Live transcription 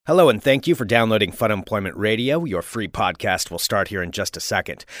Hello, and thank you for downloading Fun Employment Radio. Your free podcast will start here in just a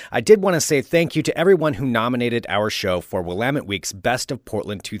second. I did want to say thank you to everyone who nominated our show for Willamette Week's Best of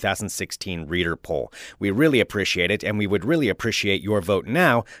Portland 2016 Reader Poll. We really appreciate it, and we would really appreciate your vote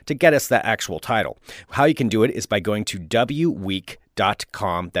now to get us that actual title. How you can do it is by going to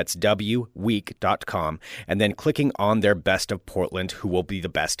wweek.com, that's wweek.com, and then clicking on their Best of Portland, who will be the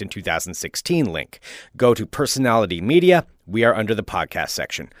best in 2016 link. Go to Personality Media. We are under the podcast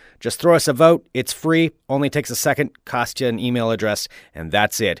section. Just throw us a vote. It's free, only takes a second, costs you an email address, and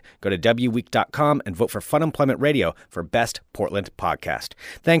that's it. Go to wweek.com and vote for Fun Employment Radio for Best Portland Podcast.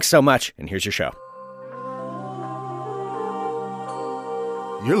 Thanks so much, and here's your show.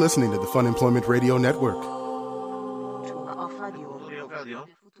 You're listening to the Fun Employment Radio Network. The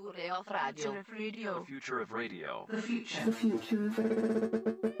future of radio. The future of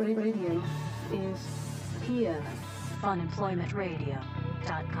radio is here.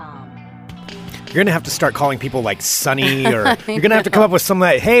 FunEmploymentRadio.com. You're going to have to start calling people like Sonny, or you're going to have to come up with some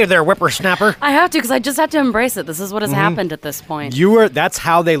like, hey there, whippersnapper. I have to, because I just have to embrace it. This is what has happened at this point. That's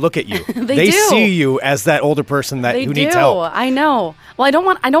how they look at you. They do. See you as that older person who needs help. I know. Well, I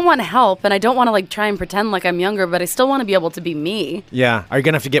don't want help, and I don't want to like try and pretend like I'm younger, but I still want to be able to be me. Yeah. Are you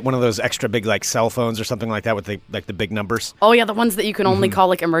going to have to get one of those extra big like cell phones or something like that with the big numbers? Oh yeah, the ones that you can only call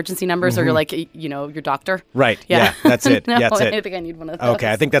like emergency numbers or like your doctor. Right. Yeah, that's it. No, That's it. I think I need one of those.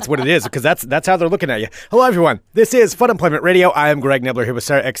 Okay, I think that's what it is, because that's how they're looking at you. Hello, everyone. This is Fun Employment Radio. I am Greg Nebler here with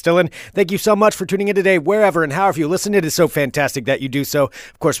Sarah X. Dillon. Thank you so much for tuning in today, wherever and however you listen. It is so fantastic that you do so.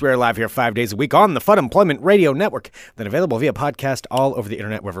 Of course, we are live here 5 days a week on the Fun Employment Radio Network, then available via podcast all over the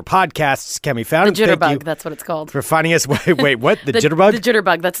internet, wherever podcasts can be found. The Jitterbug, that's what it's called. For finding us. Wait, what? The Jitterbug? The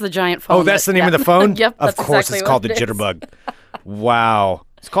Jitterbug, that's the giant phone. Oh, that's the name of the phone? Yep, of course exactly it's called the Jitterbug. Wow.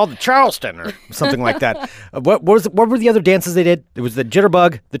 It's called the Charleston or something like that. What were the other dances they did? It was the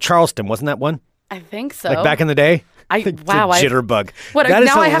Jitterbug, the Charleston, wasn't that one? I think so. Like back in the day? Jitterbug. What, that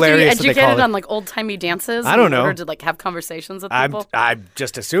now I have to be hilarious educated on like old-timey dances? I don't know. In order to like have conversations with people? I'm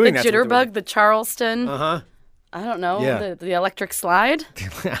just assuming the that's Jitterbug, the Charleston. Uh-huh. I don't know. Yeah. The electric slide?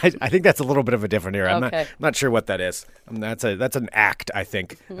 I think that's a little bit of a different era. I'm Okay. not sure what that is. That's an act, I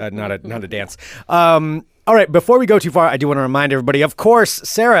think, not a dance. All right, before we go too far, I do want to remind everybody, of course,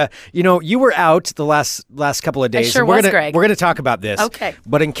 Sarah, you were out the last couple of days. I sure was, Greg. We're going to talk about this. Okay.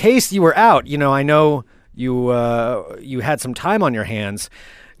 But in case you were out, I know you had some time on your hands.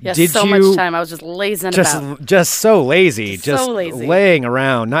 Yes, Did so you much time. I was just lazing about. Just so lazy. So lazy. Laying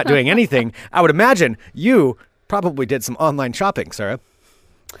around, not doing anything. I would imagine you probably did some online shopping, Sarah.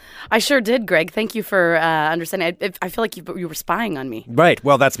 I sure did, Greg. Thank you for understanding. I feel like you were spying on me. Right.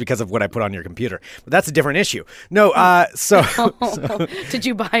 Well, that's because of what I put on your computer. But that's a different issue. No, so... Did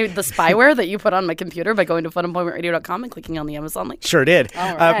you buy the spyware that you put on my computer by going to funemploymentradio.com and clicking on the Amazon link? Sure did.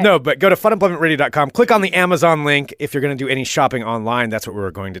 All right. No, but go to funemploymentradio.com, click on the Amazon link. If you're going to do any shopping online, that's what we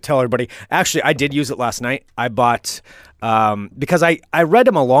were going to tell everybody. Actually, I did use it last night. I bought... because I read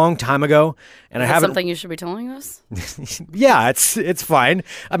them a long time ago, and I haven't. Something you should be telling us? Yeah, it's fine.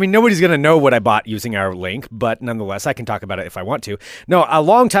 I mean, nobody's gonna know what I bought using our link, but nonetheless, I can talk about it if I want to. No, a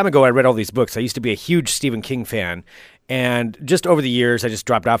long time ago, I read all these books. I used to be a huge Stephen King fan, and just over the years, I just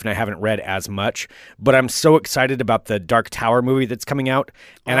dropped off, and I haven't read as much. But I'm so excited about the Dark Tower movie that's coming out,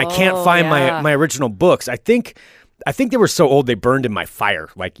 and I can't find my original books. I think they were so old they burned in my fire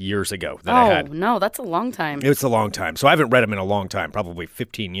like years ago that I had. Oh, no, that's a long time. It's a long time. So I haven't read them in a long time, probably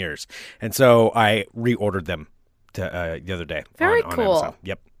 15 years. And so I reordered them the other day. Very on cool. Amazon.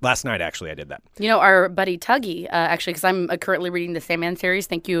 Yep. Last night, actually, I did that. Our buddy Tuggy, actually, because I'm currently reading the Sandman series.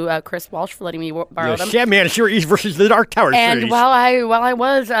 Thank you, Chris Walsh, for letting me borrow them. Sandman series versus the Dark Tower series. And while I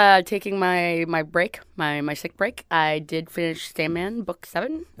was taking my break, my sick break, I did finish Sandman book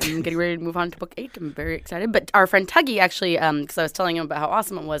 7. I'm getting ready to move on to book 8. I'm very excited. But our friend Tuggy actually, because I was telling him about how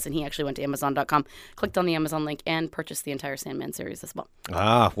awesome it was, and he actually went to Amazon.com, clicked on the Amazon link, and purchased the entire Sandman series as well.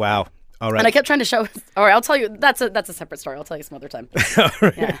 Ah, wow. All right. And I kept trying to show. All right, I'll tell you. That's a separate story. I'll tell you some other time. All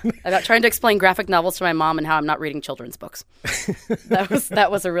right. Yeah, I got trying to explain graphic novels to my mom and how I'm not reading children's books. That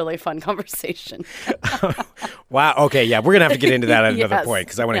was a really fun conversation. Wow. Okay. Yeah, we're gonna have to get into that at another point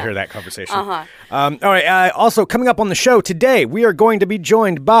because I want to hear that conversation. Uh-huh. All right. Also, coming up on the show today, we are going to be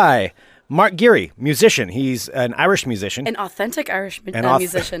joined by Mark GEARY, musician. He's an Irish musician. An authentic Irish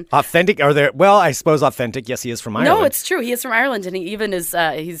musician. Authentic? I suppose authentic. Yes, he is from Ireland. No, it's true. He is from Ireland, and he even is,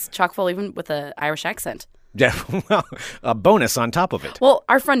 he's chock full even with an Irish accent. Yeah, well, a bonus on top of it. Well,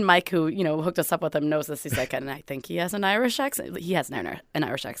 our friend Mike, who hooked us up with him, knows this. He's like, and I think he has an Irish accent. He has an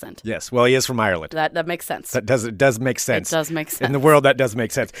Irish accent. Yes, well, he is from Ireland. That makes sense. It does make sense. It does make sense. In the world, that does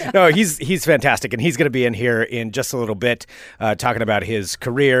make sense. No, he's fantastic, and he's going to be in here in just a little bit talking about his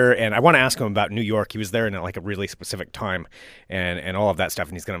career, and I want to ask him about New York. He was there in like a really specific time and all of that stuff,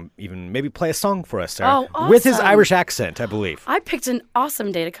 and he's going to even maybe play a song for us, Sarah. Oh, awesome. With his Irish accent, I believe. I picked an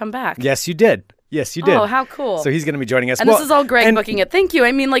awesome day to come back. Yes, you did. Yes, you did. Oh, how cool. So he's going to be joining us. And this is all Greg booking it. Thank you.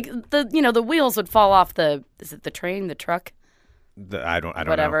 I mean, like, the wheels would fall off is it the train, the truck? I don't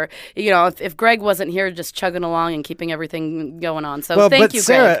Whatever. know. If Greg wasn't here just chugging along and keeping everything going on. So thank you,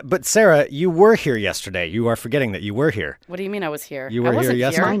 Sarah, Greg. But Sarah, you were here yesterday. You are forgetting that you were here. What do you mean I was here? You were I wasn't here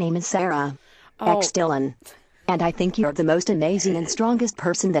yesterday? My name is Sarah. Oh. Dillon. And I think you're the most amazing and strongest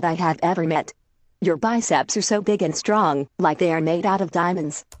person that I have ever met. Your biceps are so big and strong, like they are made out of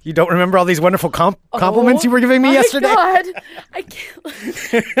diamonds. You don't remember all these wonderful compliments you were giving me yesterday? Oh, my God.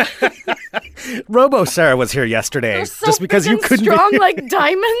 I can't. Robo-Sarah was here yesterday. They're so just because big you and couldn't strong be. like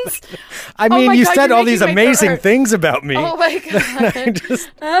diamonds? I mean, my you God, said you're all these making my amazing hurt. things about me. Oh, my God.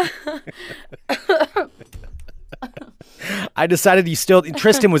 I decided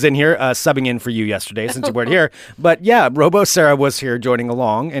Tristan was in here subbing in for you yesterday since you weren't here. But yeah, Robo-Sarah was here joining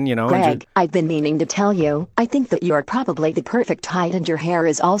along and, Greg, I've been meaning to tell you, I think that you're probably the perfect height and your hair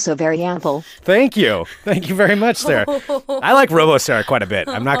is also very ample. Thank you. Thank you very much, Sarah. I like Robo-Sarah quite a bit.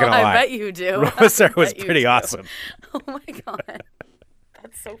 I'm not going to lie. I bet you do. Robo-Sarah was bet you pretty do. awesome. Oh, my God.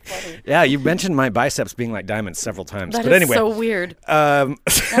 That's so funny. Yeah, you mentioned my biceps being like diamonds several times. That but is anyway, so weird. Why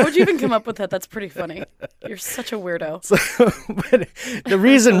would you even come up with that? That's pretty funny. You're such a weirdo. but the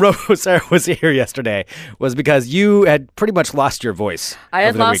reason Robo-Sarah was here yesterday was because you had pretty much lost your voice. I had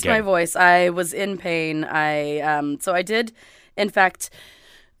over the lost weekend. my voice. I was in pain. So I did, in fact,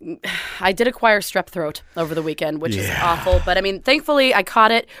 I did acquire strep throat over the weekend, which is awful. But I mean, thankfully, I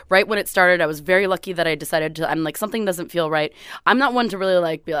caught it right when it started. I was very lucky that I decided to. I'm like, something doesn't feel right. I'm not one to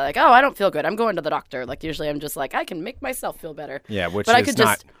really be like, oh, I don't feel good. I'm going to the doctor. Like usually, I'm just like, I can make myself feel better. Yeah, which but is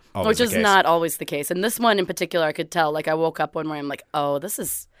not always the case. not always the case. And this one in particular, I could tell. Like I woke up one morning, I'm like, oh,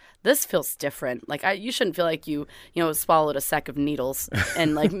 this feels different. Like you shouldn't feel like you swallowed a sack of needles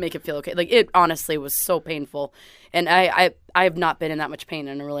and like make it feel okay. Like it honestly was so painful, and I have not been in that much pain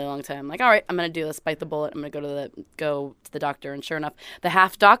in a really long time. I'm like, all right, I'm gonna do this, bite the bullet. I'm gonna go to the doctor, and sure enough, the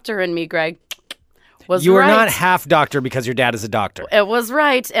half doctor in me, Greg, was You were right. not half doctor because your dad is a doctor. It was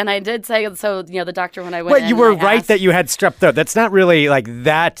right, and I did say so. The doctor when I went. But you were I right asked, that you had strep throat. That's not really like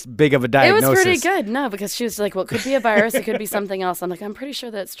that big of a It diagnosis. was pretty good. No, because she was like, well, it could be a virus. It could be something else. I'm like, I'm pretty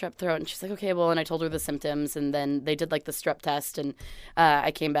sure that's strep throat. And she's like, okay, well, and I told her the symptoms. And then they did like the strep test. And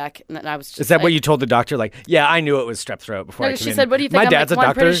I came back and I was just Is that like, what you told the doctor? Like, yeah, I knew it was strep throat before I No, came she in. said, what do you think? My I'm dad's like, a well,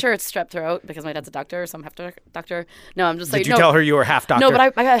 doctor. I'm pretty sure it's strep throat because my dad's a doctor, so I'm half doctor. No, I'm just like, Did you no. tell her you were half doctor? No,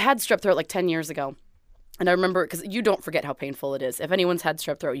 but I had strep throat like 10 years ago. And I remember, because you don't forget how painful it is. If anyone's had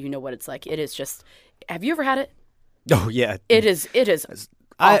strep throat, you know what it's like. It is just, have you ever had it? Oh, yeah. It is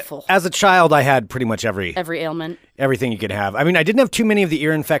awful. As a child, I had pretty much Every ailment. everything you could have. I mean, I didn't have too many of the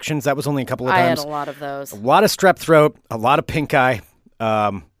ear infections. That was only a couple of I times. had a lot of those. A lot of strep throat, a lot of pink eye.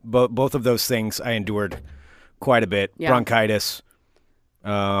 Both of those things I endured quite a bit. Yeah. Bronchitis.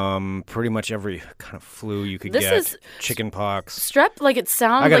 Pretty much every kind of flu you could This get. is- Chicken pox. Strep, like it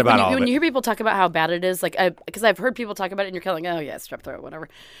sounds I got like about all of when it. you hear people talk about how bad it is, like because I've heard people talk about it and you're kind of like, oh yeah, strep throat, whatever.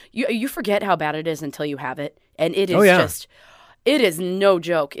 You forget how bad it is until you have it, and it is just, it is no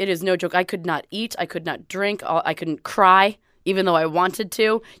joke. It is no joke. I could not eat. I could not drink. I couldn't cry, even though I wanted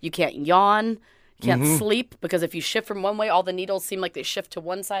to. You can't yawn. You can't sleep because if you shift from one way, all the needles seem like they shift to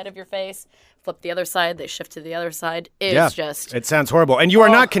one side of your face. Flip the other side, they shift to the other side. It's just... It sounds horrible. And you are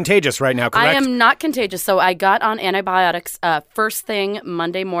not contagious right now, correct? I am not contagious. So I got on antibiotics first thing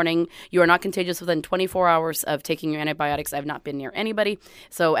Monday morning. You are not contagious within 24 hours of taking your antibiotics. I've not been near anybody.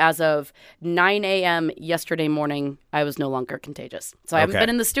 So as of 9 a.m. yesterday morning, I was no longer contagious. So I haven't been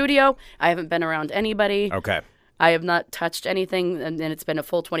in the studio. I haven't been around anybody. Okay. I have not touched anything. And it's been a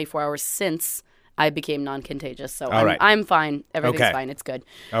full 24 hours since I became non-contagious. So I'm fine. Everything's fine. It's good.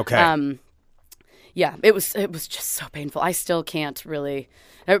 Okay. Yeah, it was just so painful. I still can't really.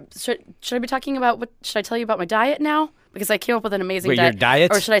 Should I be talking about should I tell you about my diet now? Because I came up with an amazing diet. Your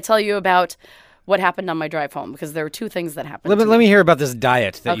diet? Or should I tell you about what happened on my drive home? Because there were two things that happened. Let me hear about this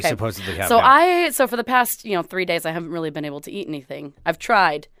diet that you supposedly have. So for the past 3 days, I haven't really been able to eat anything. I've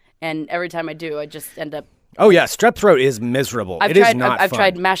tried, and every time I do, I just end up. Oh yeah, strep throat is miserable. I've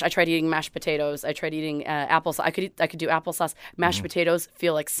tried mash. I tried eating mashed potatoes. I tried eating applesauce. I could do applesauce. Mashed potatoes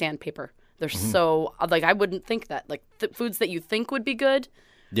feel like sandpaper. They're so, like, I wouldn't think that. Like, foods that you think would be good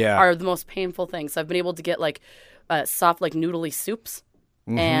are the most painful things. So I've been able to get like soft, like noodly soups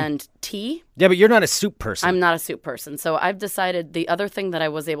and tea. Yeah, but you're not a soup person. I'm not a soup person. So I've decided the other thing that I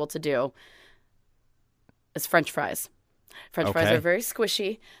was able to do is French fries. French fries are very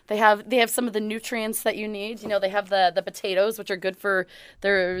squishy. They have some of the nutrients that you need. You know, they have the potatoes, which are good for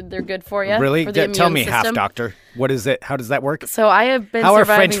they're good for you. Really? For the immune Tell me, system. half doctor. What is it? How does that work? So I have been How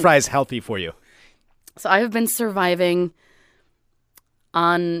surviving. are French fries healthy for you? So I have been surviving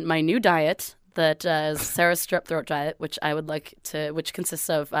on my new diet that is Sarah's strep throat diet, which consists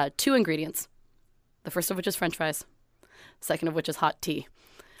of 2 ingredients. The first of which is French fries. Second of which is hot tea.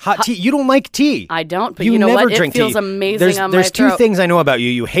 Hot tea? You don't like tea. I don't, but you know never what? Drink it feels tea. amazing on my There's throat. 2 things I know about you.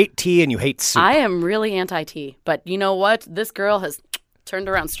 You hate tea and you hate soup. I am really anti-tea, but you know what? This girl has turned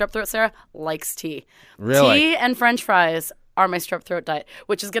around. Strep throat Sarah likes tea. Really? Tea and French fries are my strep throat diet,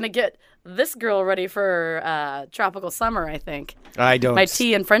 which is going to get this girl ready for tropical summer, I think. I don't. My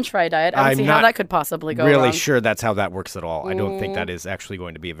tea and French fry diet. I don't see how that could possibly go really wrong. sure that's how that works at all. I don't think that is actually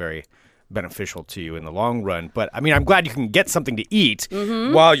going to be very beneficial to you in the long run. But I mean, I'm glad you can get something to eat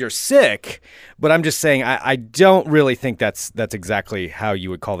while you're sick. But I'm just saying, I don't really think that's exactly how you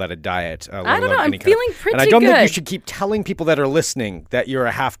would call that a diet. I don't know. I'm feeling pretty good. And I don't think you good. should keep telling people that are listening that you're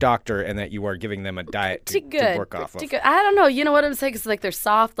a half doctor and that you are giving them a diet to work off of. Good. I don't know. You know what I'm saying? It's like they're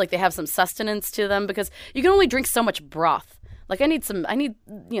soft, like they have some sustenance to them because you can only drink so much broth. Like I need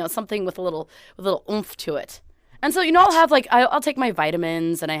something with a little oomph to it. And so, I'll have I'll take my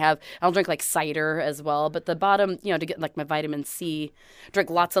vitamins and I'll drink like cider as well. But the bottom, to get like my vitamin C,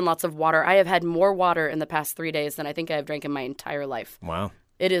 drink lots and lots of water. I have had more water in the past 3 days than I think I have drank in my entire life. Wow.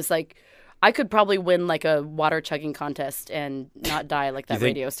 It is like, I could probably win like a water chugging contest and not die like that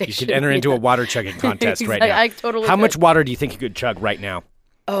radio station. You should enter into a water chugging contest right now. I totally How could. much water do you think you could chug right now?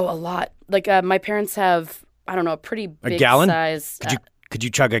 Oh, a lot. Like my parents have, I don't know, a pretty big gallon? size. Could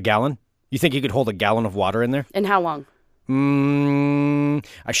you chug a gallon? You think you could hold a gallon of water in there? And how long?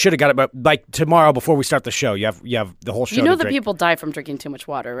 I should have got it, but like tomorrow before we start the show, you have the whole show. You know to that drink. people die from drinking too much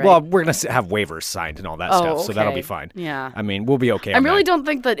water, right? Well, we're gonna have waivers signed and all that stuff, so that'll be fine. Yeah, I mean, we'll be okay. I really don't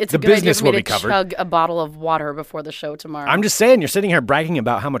think that it's the a good idea business for me will be to covered. chug a bottle of water before the show tomorrow. I'm just saying, you're sitting here bragging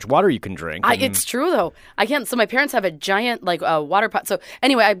about how much water you can drink. It's true though. I can't. So my parents have a giant water pot. So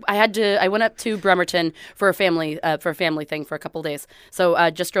anyway, I went up to Bremerton for a family thing for a couple days. So I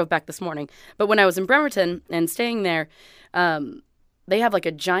just drove back this morning. But when I was in Bremerton and staying there, they have like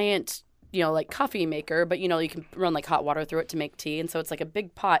a giant, coffee maker, but you can run like hot water through it to make tea. And so it's like a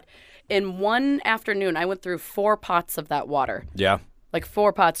big pot. In one afternoon, I went through 4 pots of that water. Yeah. Like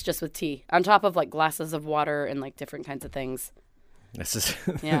 4 pots just with tea on top of like glasses of water and like different kinds of things. This is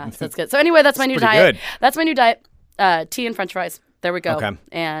Yeah, so that's good. So anyway, that's my new diet. Good. That's my new diet. Tea and French fries. There we go. Okay.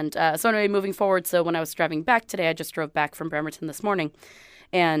 And so anyway, moving forward, so when I was driving back today, I just drove back from Bremerton this morning.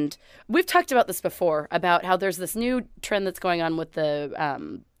 And we've talked about this before, about how there's this new trend that's going on with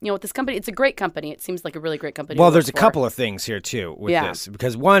with this company. It's a great company. It seems like a really great company. Well, there's a couple of things here, too, with Yeah. this.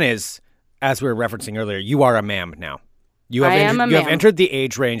 Because one is, as we were referencing earlier, you are a ma'am now. You have I have entered the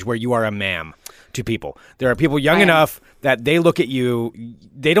age range where you are a ma'am to people. There are people young enough that they look at you,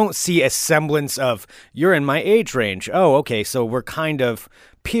 they don't see a semblance of, you're in my age range. Oh, okay, so we're kind of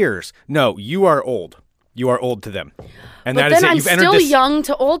peers. No, you are old. You are old to them. And But that is then it. I'm You've entered still this, young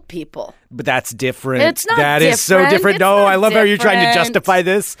to old people. But that's different. It's not That is so different. different. It's No, not I love how you're trying to different. justify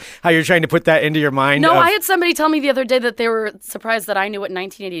this, how you're trying to put that into your mind. No, of- I had somebody tell me the other day that they were surprised that I knew what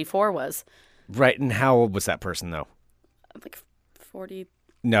 1984 was. Right, and how old was that person, though? Like 40.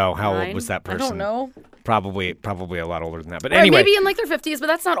 No, how old was that person? I don't know. Probably a lot older than that. But Or anyway, maybe in like their 50s, but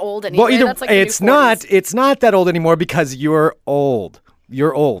that's not old anymore. well, either That's like the new it's not 40s. it's not that old anymore because you're old.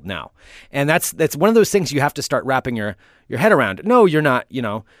 You're old now, and that's one of those things you have to start wrapping your head around. No, you're not.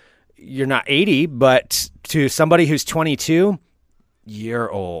 You're not 80, but to somebody who's 22, you're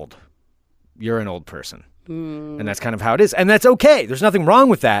old. You're an old person. And that's kind of how it is. And that's okay. There's nothing wrong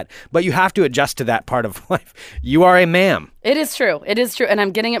with that. But you have to adjust to that part of life. You are a ma'am. It is true. It is true. And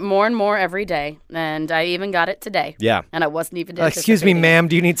I'm getting it more and more every day. And I even got it today. Yeah. And I wasn't even Excuse me, anticipating it. ma'am.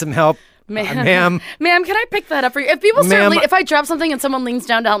 Do you need some help? Ma'am. Ma'am, can I pick that up for you? If people Ma'am. if I drop something and someone leans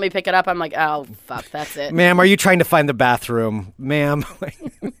down to help me pick it up, I'm like, oh, fuck, that's it. Ma'am, are you trying to find the bathroom? Ma'am.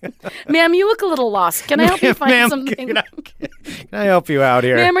 Ma'am, you look a little lost. Can I help you find Ma'am, something? Can I help you out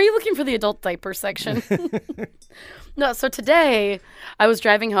here? Ma'am, are you looking for the adult diaper section? No, so today I was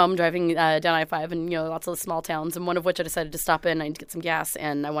driving down I-5 and, lots of small towns, and one of which I decided to stop in. I need to get some gas,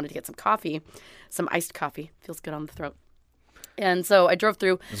 and I wanted to get some coffee, some iced coffee. Feels good on the throat. And so I drove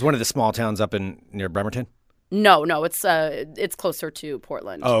through. Is one of the small towns up near Bremerton? No, it's closer to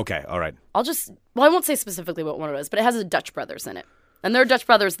Portland. Oh, okay. All right. I won't say specifically what one it is, but it has a Dutch Brothers in it. And there are Dutch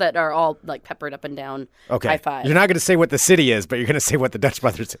Brothers that are all like peppered up and down. Okay. High five. You're not going to say what the city is, but you're going to say what the Dutch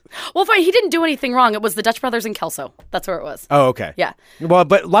Brothers is. Well, fine. He didn't do anything wrong. It was the Dutch Brothers in Kelso. That's where it was. Oh, okay. Yeah. Well,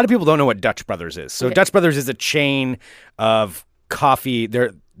 but a lot of people don't know what Dutch Brothers is. So Okay. Dutch Brothers is a chain of coffee.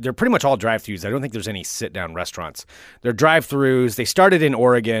 They're pretty much all drive-thrus. I don't think there's any sit-down restaurants. They're drive-thrus. They started in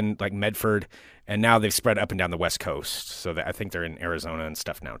Oregon, like Medford, and now they've spread up and down the West Coast. So I think they're in Arizona and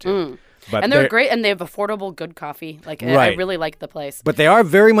stuff now, too. But And they're great, and they have affordable, good coffee. Like, I Right. really like the place. But they are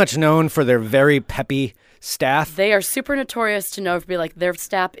very much known for their very peppy staff. They are super notorious to know to be like, their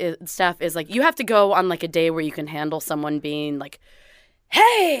staff is like, you have to go on like a day where you can handle someone being like,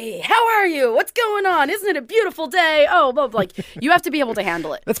 hey, how are you? What's going on? Isn't it a beautiful day? Oh, blah, blah. Like, you have to be able to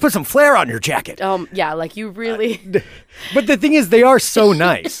handle it. Let's put some flair on your jacket. Yeah, like you really... But the thing is, they are so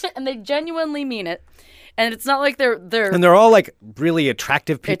nice. and they genuinely mean it. And it's not like they're And they're all like really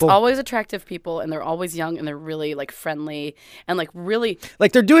attractive people. It's always attractive people, and they're always young, and they're really like friendly, and like really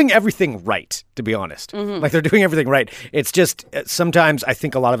like they're doing everything right, to be honest. Mm-hmm. Like they're doing everything right. It's just sometimes I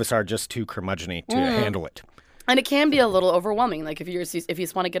think a lot of us are just too curmudgeon-y to handle it. And it can be a little overwhelming. Like if you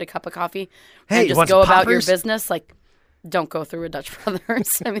just want to get a cup of coffee Hey, and you just want go some about your poppers? business, like don't go through a Dutch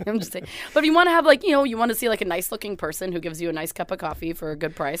Brothers. I mean, I'm just saying. But if you want to have like, you want to see like a nice looking person who gives you a nice cup of coffee for a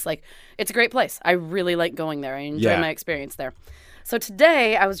good price, like it's a great place. I really like going there. I enjoy my experience there. So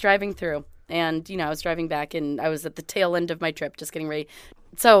today I was driving through and, I was driving back and I was at the tail end of my trip, just getting ready.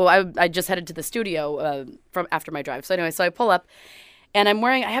 So I just headed to the studio from after my drive. So anyway, I pull up. And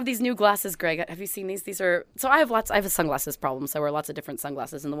I have these new glasses, Greg. Have you seen these? I have a sunglasses problem, so I wear lots of different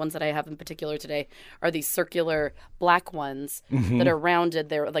sunglasses. And the ones that I have in particular today are these circular black ones that are rounded.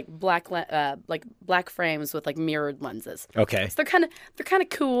 They're like black frames with like mirrored lenses. Okay. So they're kind of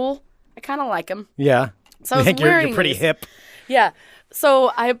cool. I kind of like them. Yeah. So I was think wearing you're pretty these. hip. Yeah.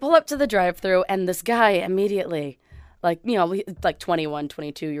 So I pull up to the drive-thru, and this guy immediately, like, like 21,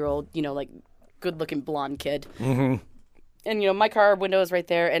 22-year-old, like good-looking blonde kid. Mm-hmm. And, my car window is right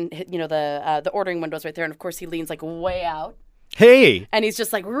there, and, the ordering window is right there. And, of course, he leans, like, way out. Hey. And he's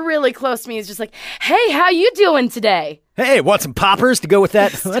just, like, really close to me. He's just like, hey, how you doing today? Hey, want some poppers to go with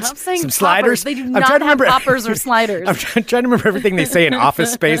that? Stop saying some poppers. sliders. They do not have poppers or sliders. I'm trying to remember everything they say in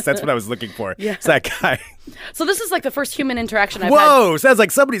Office Space. That's what I was looking for. Yeah. It's that guy. So this is, like, the first human interaction I've had. Whoa, sounds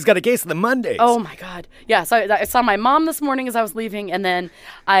like somebody's got a case of the Mondays. Oh my God! Yeah, so I saw my mom this morning as I was leaving, and then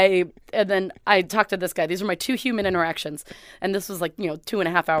I talked to this guy. These are my two human interactions, and this was like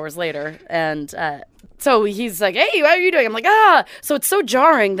 2.5 hours later, and so he's like, "Hey, how are you doing?" I'm like, "Ah." So it's so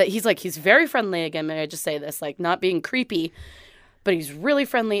jarring that he's very friendly again. May I just say this, like not being creepy, but he's really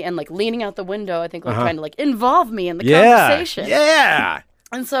friendly and like leaning out the window. I think like trying to like involve me in the conversation. Yeah.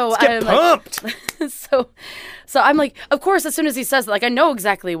 And so Let's get pumped. Like, so I'm like, of course, as soon as he says that, like, I know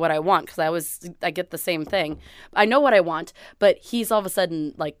exactly what I want because I get the same thing. I know what I want, but he's all of a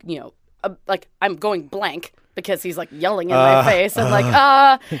sudden like, like I'm going blank because he's like yelling in my face and like,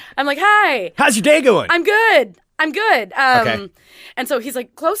 I'm like, hi. How's your day going? I'm good. Okay. And so he's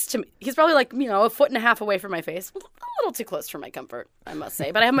like close to me. He's probably like, 1.5 feet away from my face. A little too close for my comfort, I must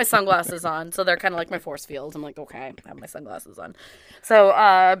say. But I have my sunglasses on, so they're kind of like my force field. I'm like, okay, I have my sunglasses on. So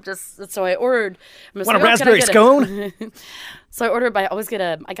so I ordered. Want a raspberry scone? So I ordered. I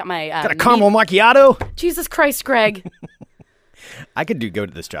got my. Got a caramel macchiato? Jesus Christ, Greg. I could go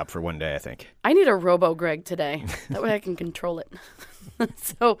to this job for one day, I think. I need a Robo-Greg today. That way I can control it.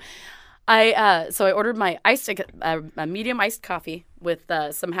 So I ordered my a medium iced coffee with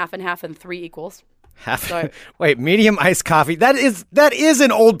some half and half and 3 equals. Wait, medium iced coffee. That is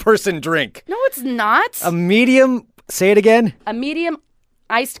an old person drink. No, it's not. A medium. Say it again. A medium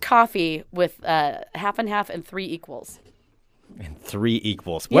iced coffee with half and half and 3 equals. And 3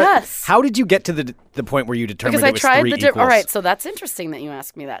 equals. What? Yes. How did you get to the point where you determined because it was I tried 3 the equals? All right, so that's interesting that you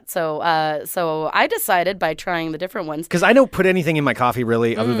asked me that. So I decided by trying the different ones. Because I don't put anything in my coffee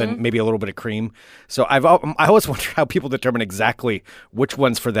really, other than maybe a little bit of cream. So I always wonder how people determine exactly which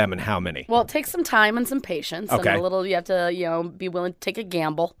one's for them and how many. Well, it takes some time and some patience. Okay. And a little, you have to be willing to take a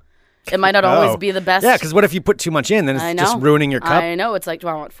gamble. It might not always be the best. Yeah, because what if you put too much in? Then it's just ruining your cup. I know. It's like, do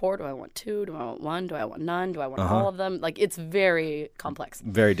I want 4? Do I want 2? Do I want 1? Do I want none? Do I want all of them? Like, it's very complex.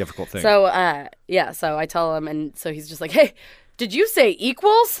 Very difficult thing. So, so I tell him, and so he's just like, hey, did you say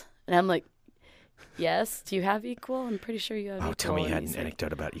equals? And I'm like, yes. Do you have equal? I'm pretty sure you have equal. Oh, tell me you And had he's an like,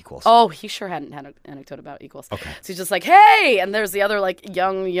 anecdote about equals. Oh, he sure hadn't had an anecdote about equals. Okay. So he's just like, hey! And there's the other, like,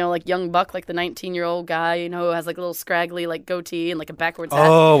 young buck, like the 19-year-old guy, who has, like, a little scraggly, like, goatee and, like, a backwards hat.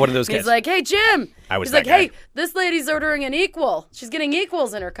 Oh, one of those And guys. he's like, hey, Jim! I was He's that like, guy. hey, this lady's ordering an equal. She's getting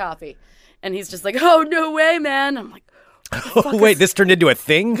equals in her coffee. And he's just like, oh, no way, man. I'm like, Oh, wait, this turned into a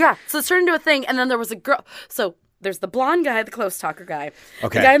thing? yeah. So it's turned into a thing. And then there was a girl. So there's the blonde guy, the close talker guy,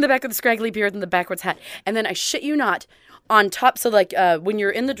 Okay. the guy in the back with the scraggly beard and the backwards hat, and then I shit you not, on top, so like when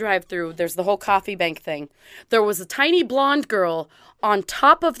you're in the drive-thru, there's the whole coffee bank thing. There was a tiny blonde girl on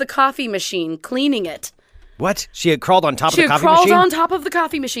top of the coffee machine cleaning it. What? She had crawled on top of She the had coffee crawled machine? on top of the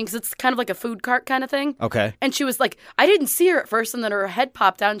coffee machine because it's kind of like a food cart kind of thing. Okay. And she was like, I didn't see her at first, and then her head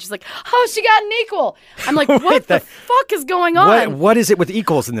popped out, and she's like, oh, she got an equal. I'm like, what the fuck is going on? What is it with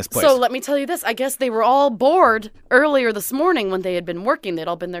equals in this place? So let me tell you this. I guess they were all bored earlier this morning when they had been working. They'd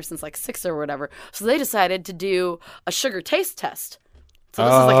all been there since like 6 or whatever. So they decided to do a sugar taste test. So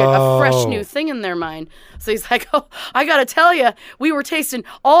this is like a fresh new thing in their mind. So he's like, oh, I got to tell you, we were tasting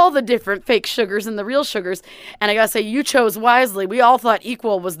all the different fake sugars and the real sugars. And I got to say, you chose wisely. We all thought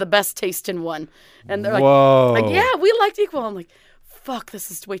Equal was the best tasting one. And they're like, yeah, we liked Equal. I'm like, fuck, this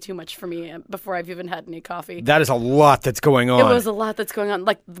is way too much for me before I've even had any coffee. That is a lot that's going on. It was a lot that's going on.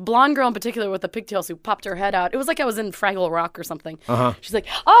 Like the blonde girl in particular with the pigtails who popped her head out. It was like I was in Fraggle Rock or something. She's like,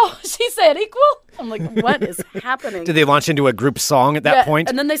 oh, she said Equal? I'm like, what is happening? Did they launch into a group song at that point?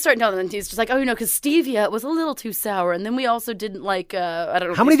 And then they start, no, and then he's just like, oh, you know, because stevia was a little too sour. And then we also didn't like, I don't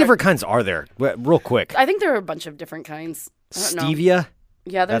know. How many different kinds are there? Real quick. I think there are a bunch of different kinds. I don't know. Stevia?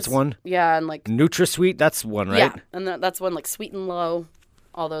 Yeah, That's one? Yeah, and like. NutraSweet? That's one, right? Yeah, and that's one like Sweet and Low.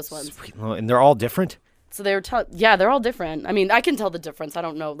 All those ones. Sweet, and they're all different? So they were yeah, they're all different. I mean, I can tell the difference. I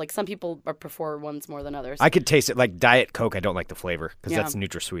don't know. Like some people prefer ones more than others. I could taste it like Diet Coke. I don't like the flavor because Yeah. that's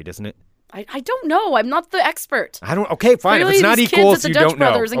NutraSweet, isn't it? I don't know. I'm not the expert. Okay, fine. Clearly, if it's not these equals, kids at you the Dutch don't know.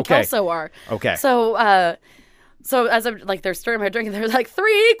 Brothers and Okay. Kelso are. Okay. So as I'm like, they're stirring my drink, and they're like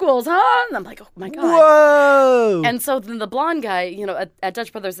 3 equals, huh? And I'm like, oh my god. Whoa! And so then the blonde guy, you know, at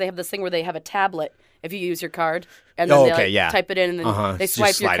Dutch Brothers, they have this thing where they have a tablet. If you use your card, and then they type it in, and then they Just swipe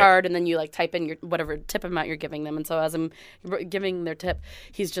your slide it. card, and then you like type in your whatever tip amount you're giving them. And so as I'm giving their tip,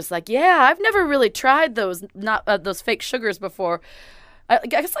 he's just like, "Yeah, I've never really tried those those fake sugars before. I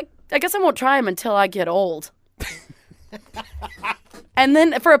guess I won't try them until I get old." And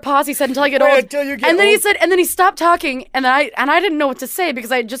then for a pause, he said, "Until I get old." Until you get and then old. he said, and then he stopped talking, and I didn't know what to say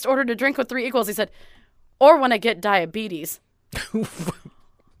because I had just ordered a drink with 3 equals. He said, "Or when I get diabetes."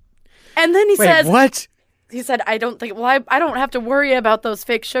 And then he says, what? He said, I don't have to worry about those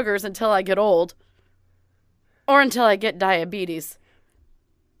fake sugars until I get old. Or until I get diabetes.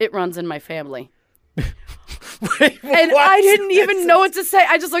 It runs in my family. Wait, And what? I didn't even know what to say.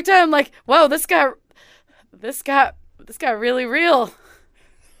 I just looked at him like, whoa, this got really real.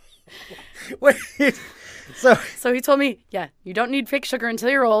 Wait. So he told me, yeah, you don't need fake sugar until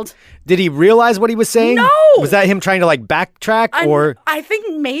you're old. Did he realize what he was saying? No! Was that him trying to like backtrack or I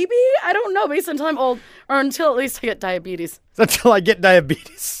think maybe, I don't know, maybe until I'm old or until at least I get diabetes. until I get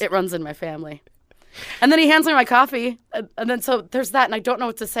diabetes? It runs in my family. And then he hands me my coffee, and then so there's that, and I don't know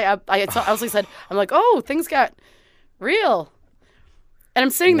what to say. I also said, I'm like, oh, things got real. And I'm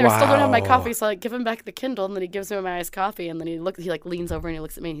sitting there, still don't have my Wow. coffee, so I give him back the Kindle, and then he gives me my iced coffee, and then he like leans over and he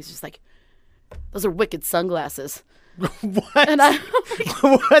looks at me, and he's just like, those are wicked sunglasses. What? And I'm like,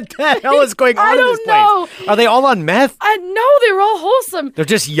 What the hell is going on I in don't this place? know. Are they all on meth? no, they were all wholesome. They're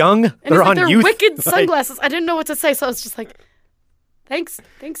just young? And They're he's like, on they're youth? wicked Like- sunglasses. I didn't know what to say, so I was just like, thanks,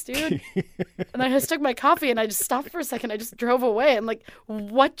 dude. And then I just took my coffee and I just stopped for a second. I just drove away. I'm like,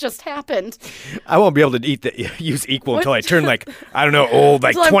 what just happened? I won't be able to use equal until I turn like, I don't know, old,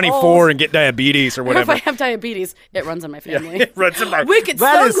 like Until I'm 24 old. and get diabetes or Or if whatever. I have diabetes, it runs in my family. It runs in my- Wicked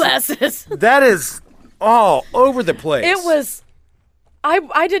That is- sunglasses. That is all over the place. It was.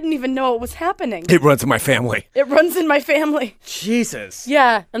 I didn't even know it was happening. It runs in my family. It runs in my family. Jesus.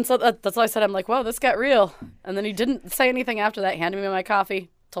 Yeah, and so that's all I said. I'm like, whoa, this got real. And then he didn't say anything after that. Handed me my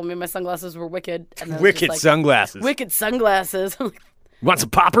coffee. Told me my sunglasses were wicked. And then I was Wicked just like, sunglasses. Wicked sunglasses. I'm like, Want some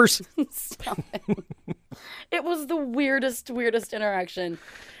poppers? stop it. It was the weirdest interaction.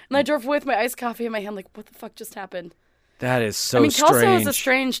 And I drove away with my iced coffee in my hand. Like, what the fuck just happened? That is so I mean, strange. Kelso is a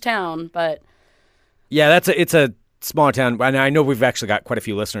strange town, but Yeah, it's a smaller town. And I know we've actually got quite a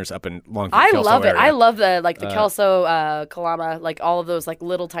few listeners up in Longview. I Kelso love it. area. I love the Kelso, Kalama, like all of those like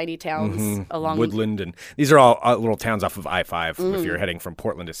little tiny towns along. Woodland, and these are all little towns off of I-5 if you're heading from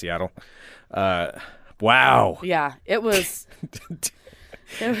Portland to Seattle. Wow. Yeah, it was.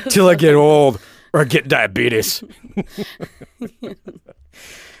 Till I get old or get diabetes.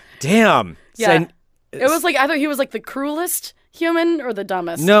 Damn. Yeah. So- It was like, I thought he was like the cruelest human or the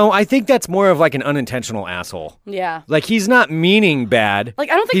dumbest? No, I think that's more of like an unintentional asshole. Yeah. Like he's not meaning bad.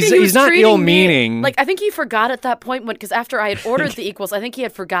 Like I don't think he's, that he was he's not treating ill-meaning. me. Like I think he forgot at that point because after I had ordered the equals, I think he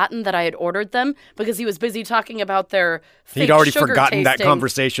had forgotten that I had ordered them because he was busy talking about their fake He'd already sugar forgotten that tasting.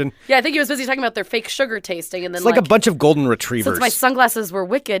 conversation. Yeah, I think he was busy talking about their fake sugar tasting, and then It's like a bunch of golden retrievers. since my sunglasses were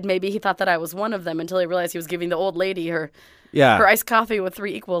wicked, maybe he thought that I was one of them until he realized he was giving the old lady her iced coffee with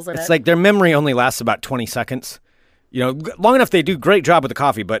 3 equals in it. It's like their memory only lasts about 20 seconds. Long enough they do great job with the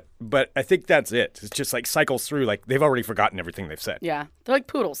coffee, but I think that's it. It's just like cycles through. Like they've already forgotten everything they've said. Yeah, they're like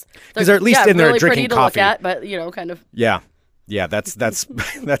poodles. 'Cause they're at least in there really drinking pretty coffee. to look at, but kind of. Yeah, that's that's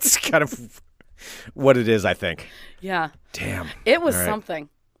kind of what it is. I think. Yeah. Damn. It was All right. something.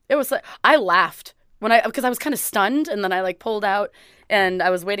 It was like I laughed because I was kind of stunned, and then I like pulled out, and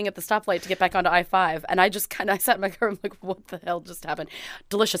I was waiting at the stoplight to get back onto I-5, and I just I sat in my car. I'm like, what the hell just happened?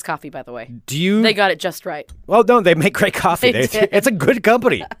 Delicious coffee, by the way. They got it just right. Well, no, they make great coffee. They did. It's a good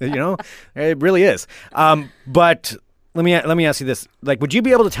company. It really is. But let me ask you this: like, would you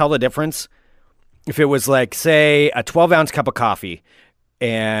be able to tell the difference if it was like, say, a 12-ounce cup of coffee,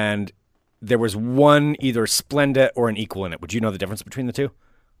 and there was one either Splenda or an equal in it? Would you know the difference between the two?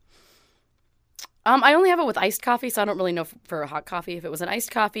 I only have it with iced coffee, so I don't really know for hot coffee. If it was an iced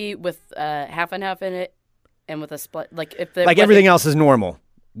coffee with half and half in it, and with a split, everything else is normal,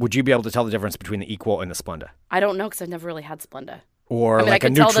 would you be able to tell the difference between the equal and the Splenda? I don't know because I've never really had Splenda. Or I like a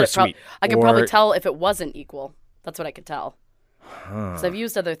NutraSweet. I could probably tell if it wasn't equal. That's what I could tell. Because I've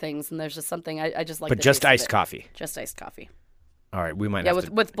used other things, and there's just something I just like. But just iced coffee. Just iced coffee. All right, we might. Yeah, have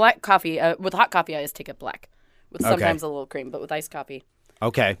with black coffee, with hot coffee, I just take it black, with sometimes a little cream. But with iced coffee.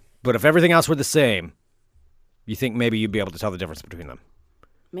 Okay, but if everything else were the same, you think maybe you'd be able to tell the difference between them?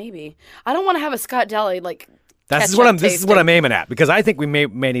 Maybe. I don't want to have a Scott Deli like. This is what I'm aiming at, because I think we may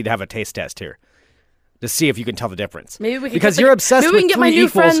need to have a taste test here to see if you can tell the difference. Maybe we can because you're obsessed with 3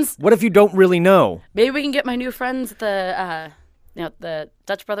 equals. Friends. What if you don't really know? Maybe we can get my new friends, the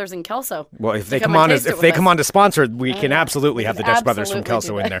Dutch Brothers in Kelso. Well, if they come on to sponsor, we can absolutely have the Dutch Brothers from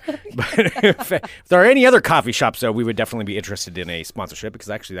Kelso in there. But if there are any other coffee shops, though, we would definitely be interested in a sponsorship, because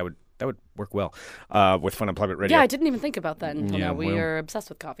actually that would work well with Fun Employment Radio. Yeah, I didn't even think about that until now. We are obsessed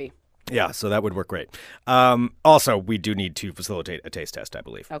with coffee. Yeah, so that would work great. Also, we do need to facilitate a taste test, I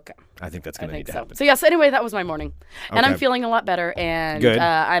believe. Okay. I think that's going to need to happen. So yes, anyway, that was my morning. And Okay. I'm feeling a lot better, and Good.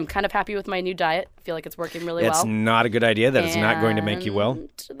 I'm kind of happy with my new diet. I feel like it's working really well. It's not a good idea. That is not going to make you well.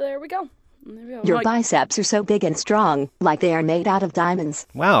 There we go. Your biceps are so big and strong, like they are made out of diamonds.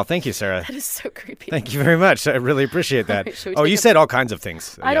 Wow, thank you, Sarah. That is so creepy. Thank you very much. I really appreciate that. Right, should we Oh, take you said all kinds of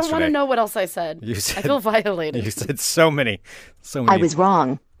things I don't want yesterday. to know what else I said. You said- I feel violated. You said so many. I was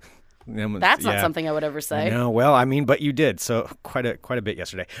wrong. That's not something I would ever say. No, well, I mean, but you did. So quite a bit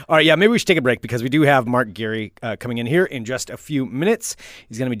yesterday. All right, yeah, maybe we should take a break, because we do have Mark GEARY coming in here in just a few minutes.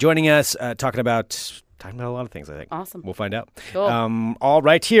 He's going to be joining us, talking about a lot of things, I think. Awesome. We'll find out. Cool. All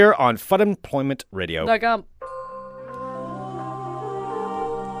right here on Fun Employment Radio. I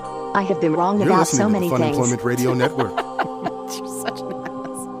have been wrong You're about listening so to many the Fun things. Employment Radio Network. You're such an ass.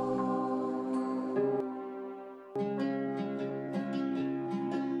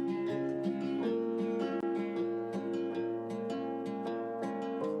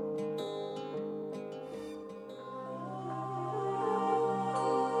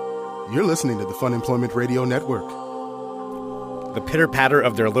 You're listening to the Fun Employment Radio Network. The pitter-patter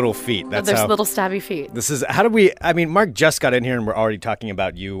of their little feet. That's There's how... little stabby feet. This is... How do we... I mean, Mark just got in here, and we're already talking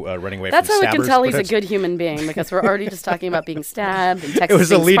about you running away That's from how we stabbers. can tell he's a good human being, because we're already just talking about being stabbed and Texas It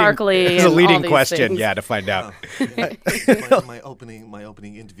was a being leading, sparkly. it was a and leading all these question, things. yeah, to find out. my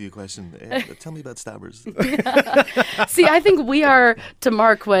opening interview question. Tell me about stabbers. See, I think we are to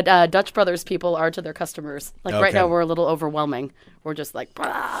Mark what Dutch Brothers people are to their customers. Like right Okay. now, we're a little overwhelming. We're just like,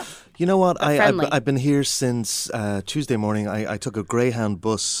 "Bah." You know what? friendly. I've been here since Tuesday morning. I took a Greyhound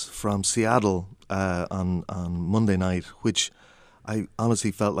bus from Seattle on Monday night, which I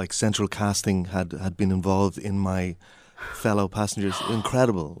honestly felt like central casting had been involved in my fellow passengers.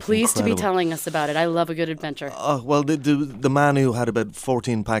 Incredible. Pleased to be incredible. telling us about it. I love a good adventure. Oh, well, the man who had about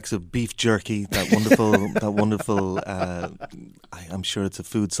 14 packs of beef jerky, that wonderful, I'm sure it's a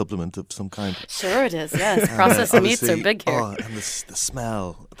food supplement of some kind. Sure it is, yes. Processed meats are Obviously- big here. Oh, and the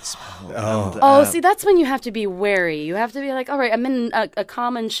smell. Oh, And, see, that's when you have to be wary. You have to be like, all right, I'm in a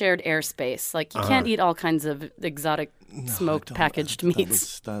common shared airspace. Like, you can't eat all kinds of exotic smoked packaged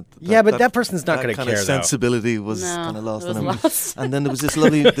meats. Yeah, but that person's not that gonna kind care, of though. sensibility was No, kind of lost it was on him. lost. And then there was this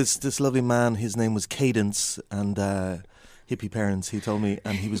lovely man. His name was Cadence, and hippie parents. He told me,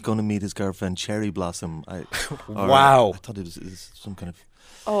 and he was going to meet his girlfriend Cherry Blossom. Wow. I thought it was some kind of.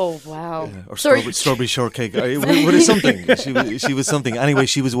 Oh wow! Or strawberry shortcake. What is something? She was something. Anyway,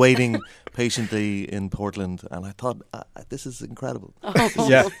 she was waiting patiently in Portland, and I thought, this is incredible.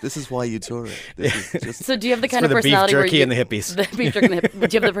 Yeah. This is why you tour it. This is just So do you have the kind of the personality beef jerky where you, and the hippies. The beef jerky and the hippies.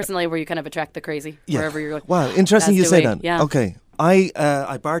 Do you have the personality where you kind of attract the crazy wherever you're going? Wow, interesting you That's say the way, that. yeah. Okay. I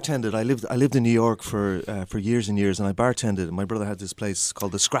bartended. I lived in New York for years and years, and I bartended. And my brother had this place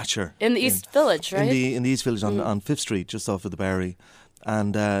called the Scratcher In the East Village, right? in the East Village on 5th Street, just off of the Barry.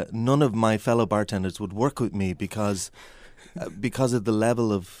 And none of my fellow bartenders would work with me because of the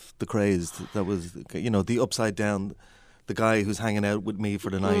level of the craze that was, the upside down. The guy who's hanging out with me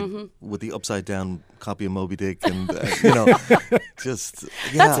for the night with the upside down copy of Moby Dick, and just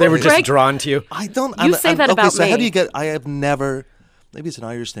That's They were Greg- just drawn to you. I don't. You say that about so me. how do you get? I have never. Maybe it's an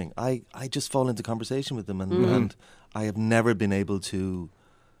Irish thing. I just fall into conversation with them, and I have never been able to,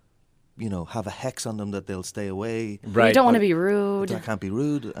 have a hex on them that they'll stay away. Right. You don't want to be rude. I can't be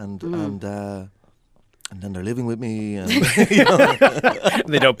rude, and then they're living with me, and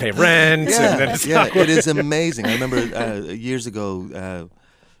They don't pay rent. and then it's it is amazing. I remember years ago,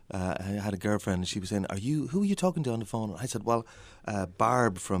 I had a girlfriend, and she was saying, who are you talking to on the phone? And I said, well,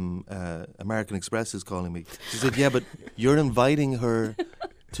 Barb from American Express is calling me. She said, yeah, but you're inviting her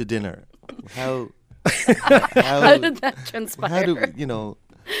to dinner. How did that transpire? How do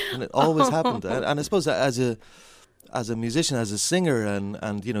and it always happened. And I suppose as a musician, as a singer,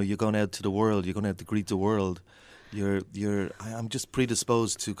 and you're going out to the world, you're going out to greet the world. I'm just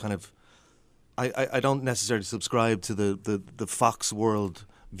predisposed to kind of. I don't necessarily subscribe to the Fox world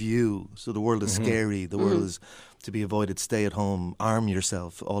view. So the world is scary. The world is to be avoided. Stay at home. Arm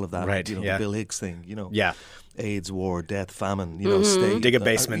yourself. All of that. Right, The Bill Hicks thing. Yeah. AIDS, war, death, famine. Stay. Dig a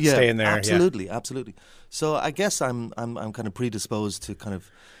basement, yeah, stay in there. Absolutely. So I guess I'm kind of predisposed to kind of,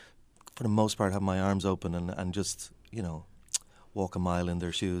 for the most part, have my arms open and just walk a mile in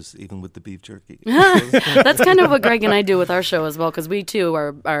their shoes, even with the beef jerky. That's kind of what Greg and I do with our show as well, because we too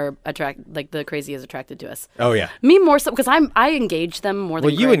are the crazy is attracted to us. Oh yeah. Me more so because I engage them more than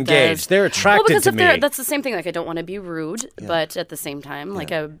Well, you Greg engage. does. They're attracted because to if me. that's the same thing. Like I don't want to be rude, but at the same time,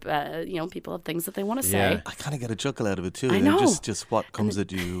 people have things that they want to say. Yeah. I kind of get a chuckle out of it too. I know. Just what comes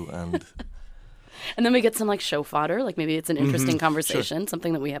at you and. And then we get some show fodder, maybe it's an interesting conversation,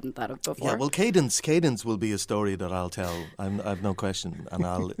 something that we haven't thought of before. Yeah, well, cadence will be a story that I'll tell. I've no question, and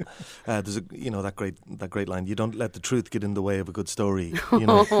I'll. There's that great line. You don't let the truth get in the way of a good story.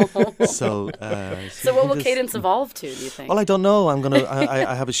 So what will cadence evolve to? Do you think? Well, I don't know. I'm gonna.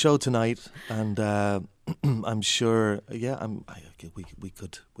 I have a show tonight, and I'm sure. Yeah,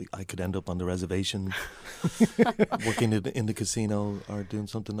 I could end up on the reservation, working in the casino or doing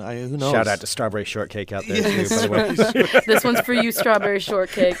something. Who knows? Shout out to Strawberry Shortcake out there too, by the way. This one's for you, Strawberry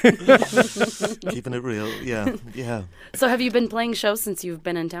Shortcake. Keeping it real. Yeah. So have you been playing shows since you've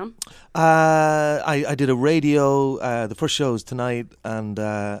been in town? I did a radio. The first show is tonight, and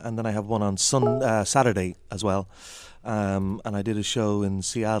then I have one on Saturday as well. And I did a show in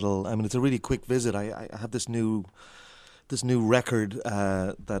Seattle. I mean, it's a really quick visit. I have this new record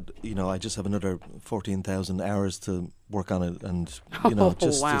that I just have another 14,000 hours to work on it, and wow.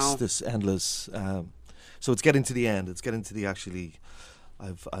 this endless. So it's getting to the end. It's getting to the actually.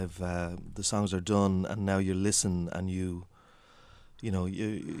 I've the songs are done, and now you listen and you're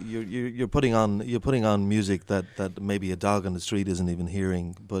putting on music that maybe a dog on the street isn't even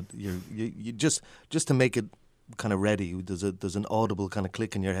hearing, but you just to make it kind of ready. There's an audible kind of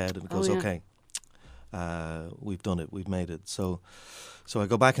click in your head, and it goes, okay, we've done it, we've made it. So I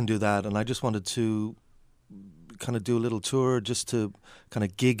go back and do that, and I just wanted to kind of do a little tour just to kind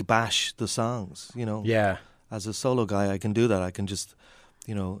of gig bash the songs. Yeah. As a solo guy, I can do that. I can just.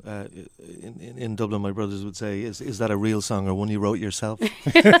 In Dublin, my brothers would say, "Is that a real song or one you wrote yourself?"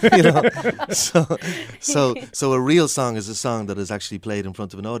 So a real song is a song that is actually played in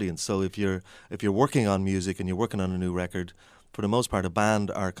front of an audience. So if you're working on music and you're working on a new record, for the most part, a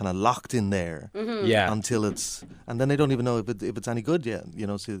band are kind of locked in there until it's, and then they don't even know if it's any good yet.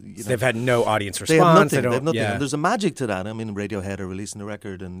 They've had no audience response. They have nothing. They have nothing. And there's a magic to that. I mean, Radiohead are releasing a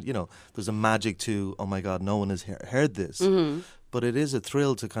record, and there's a magic to, oh my God, no one has heard this. Mm-hmm. But it is a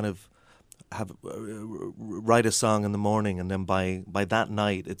thrill to kind of have write a song in the morning, and then by that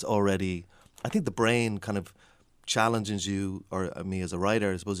night, it's already. I think the brain kind of challenges you, or me as a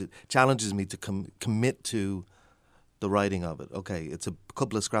writer, I suppose it challenges me to commit to the writing of it. Okay, it's a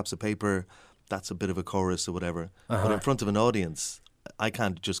couple of scraps of paper. That's a bit of a chorus or whatever. But in front of an audience, I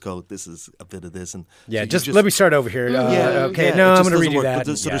can't just go, this is a bit of this. And Yeah, so just let me start over here. Okay, yeah, no, it I'm just going to doesn't redo work. that.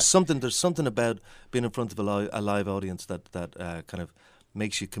 But there's something about being in front of a live audience that kind of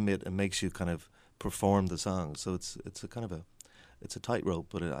makes you commit and makes you kind of perform the song. So it's a kind of it's a tightrope,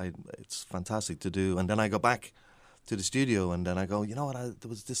 but it's fantastic to do. And then I go back to the studio, and then I go, you know what, there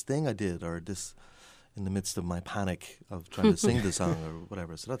was this thing I did, or this in the midst of my panic of trying to sing the song or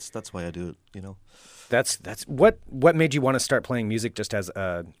whatever. So that's why I do it, you know. That's what made you want to start playing music just as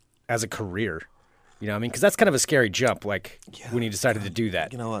a career? You know what I mean? Because that's kind of a scary jump, like when you decided to do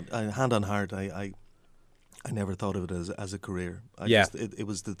that. You know what, hand on heart, I never thought of it as a career. It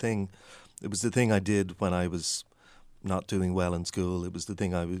was the thing I did when I was not doing well in school. It was the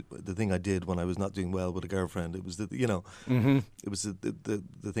thing I did when I was not doing well with a girlfriend. It was it was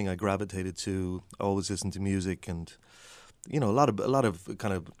the thing I gravitated to. Always listened to music, and you know, a lot of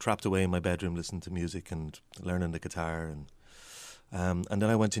kind of trapped away in my bedroom listening to music and learning the guitar, and then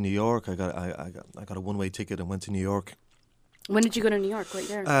I went to New York. I got a one-way ticket and went to New York. When did you go to New York? What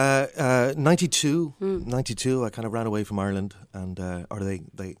year? 92. 92. I kind of ran away from Ireland, and or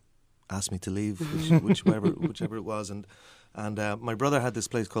they asked me to leave, whichever it was, and my brother had this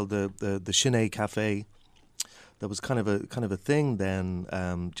place called the Chine Cafe. That was kind of a thing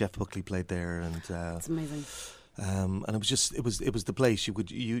then. Jeff Buckley played there, and That's amazing. And it was the place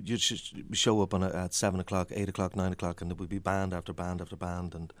you show up at 7 o'clock, 8 o'clock, 9 o'clock, and there would be band after band after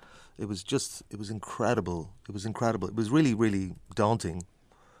band, and it was incredible. It was incredible. It was really, really daunting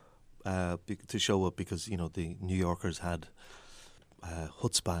to show up, because you know the New Yorkers had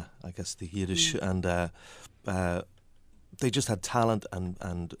chutzpah, I guess the Yiddish, and they just had talent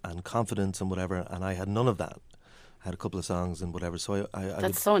and confidence and whatever, and I had none of that. I had a couple of songs and whatever, so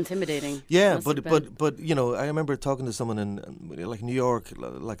That's so intimidating. Yeah, but you know, I remember talking to someone in like New York,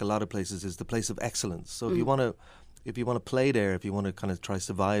 like a lot of places, is the place of excellence. So if you want to play there, if you want to kind of try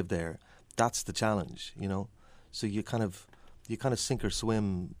survive there, that's the challenge, you know. So you kind of sink or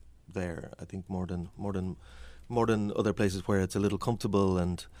swim there. I think more than other places where it's a little comfortable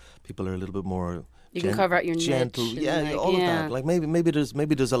and people are a little bit more. You can carve out your gentle, niche. yeah, all of that. Like maybe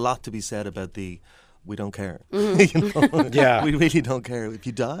there's a lot to be said about the. We don't care. You know? Yeah. We really don't care. If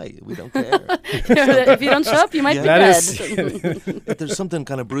you die, we don't care. If you don't show up, you might be dead. But there's something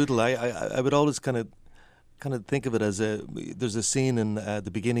kind of brutal. I would always kind of think of it as there's a scene in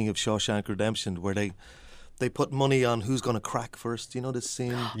the beginning of Shawshank Redemption where they put money on who's going to crack first. You know this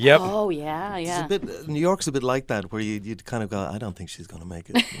scene? Yep. Oh, yeah. New York's a bit like that, where you'd kind of go, I don't think she's going to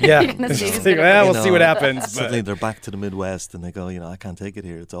make it. Yeah. We'll see what happens. Suddenly they're back to the Midwest and they go, you know, I can't take it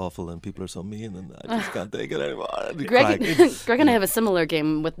here. It's awful and people are so mean and I just can't take it anymore. Greg and I have a similar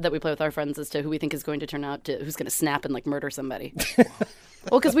game that we play with our friends as to who we think is going to turn out who's going to snap and like murder somebody.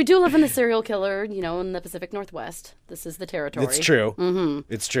 Well, because we do live in the serial killer, you know, in the Pacific Northwest. This is the territory. It's true.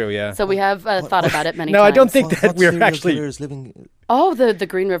 Mm-hmm. It's true, yeah. So we have thought about it many times. No, I don't think that we're actually living. Oh, the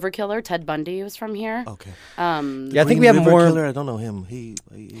Green River Killer, Ted Bundy, was from here. Okay. Yeah, I think we have more. Killer, I don't know him.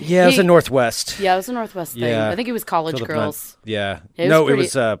 Yeah, it was the Northwest. Yeah, it was a Northwest thing. Yeah. I think it was college girls. Yeah. It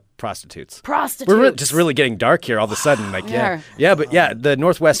was prostitutes. Prostitutes. We're just really getting dark here all of a sudden. Like, the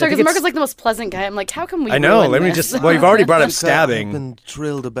Northwest. Sorry, because Mark is like the most pleasant guy. I'm like, how come we? I know. ruin Let me this? just. Well, you've already brought up I've stabbing. been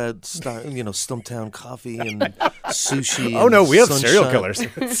thrilled about Stumptown coffee and sushi. Oh no, we have sunshine. serial killers.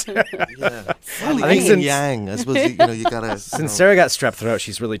 Yeah. I think since yang. I suppose you gotta. Since Sarah got strep throat,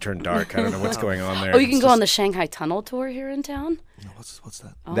 she's really turned dark. I don't know what's going on there. Oh, you can go on the Shanghai Tunnel tour here in town. What's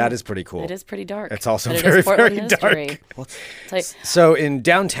that? Oh, that is pretty cool. It is pretty dark. It's also but very, it is Portland very history. dark. So in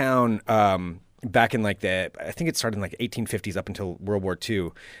downtown, back in I think it started in like 1850s up until World War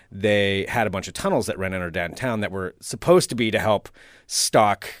II, they had a bunch of tunnels that ran under downtown that were supposed to be to help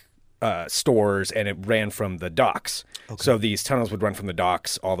stock stores, and it ran from the docks. Okay. So these tunnels would run from the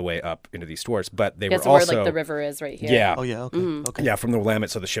docks all the way up into these stores, but they were so also where like the river is right here. Yeah. Oh yeah. Okay. Mm-hmm. Okay. Yeah, from the Willamette,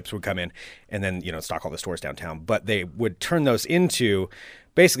 so the ships would come in and then stock all the stores downtown. But they would turn those into.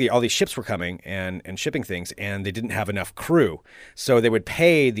 Basically, all these ships were coming and shipping things, and they didn't have enough crew. So they would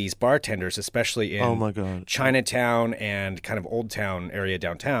pay these bartenders, especially in Chinatown and kind of Old Town area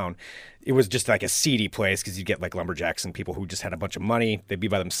downtown. It was just like a seedy place because you'd get like lumberjacks and people who just had a bunch of money. They'd be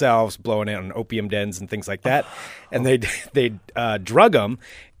by themselves, blowing it on opium dens and things like that. And they'd drug them.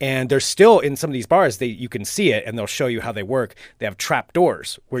 And they're still in some of these bars. You can see it, and they'll show you how they work. They have trap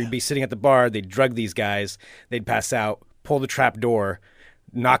doors where you'd be sitting at the bar. They'd drug these guys. They'd pass out, pull the trap door.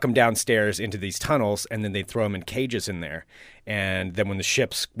 knock them downstairs into these tunnels, and then they'd throw them in cages in there. And then when the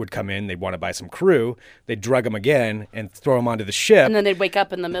ships would come in, they'd want to buy some crew. They'd drug them again and throw them onto the ship. And then they'd wake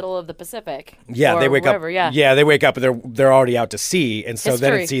up in the middle of the Pacific. Yeah, they wake wherever, up. Yeah, they wake up and they're already out to sea, and so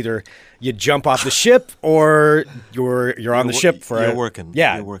then History. it's either you jump off the ship or you're on the ship for you're working.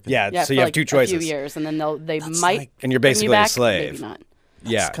 Yeah, You're working. yeah. Yeah, so for you have like two choices. a few years, and then they That's might like- And you're bring you basically a back, slave. Maybe not.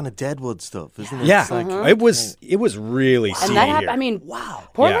 Yeah, It's kind of Deadwood stuff, isn't it? yeah. It's like, It was really seedy And that here. happened. I mean, wow.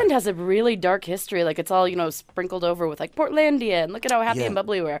 Portland has a really dark history. Like it's all sprinkled over with like Portlandia, and look at how happy Yeah. and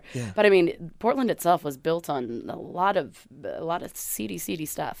bubbly we are. Yeah. But I mean, Portland itself was built on a lot of seedy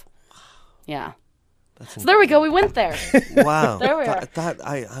stuff. Yeah. So there we go. We went there. Wow. There we are.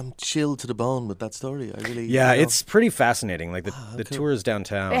 I'm chilled to the bone with that story. I really. Yeah, you know. it's pretty fascinating. Like the tours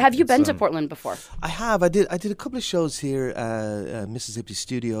downtown. Have you it's, been to Portland before? I have. I did a couple of shows here, Mississippi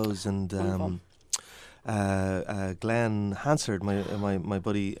Studios, and Glenn Hansard, my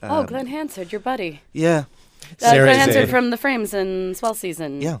buddy. Glenn Hansard, your buddy. Yeah. Sarah Glenn is Hansard a- from The Frames and Swell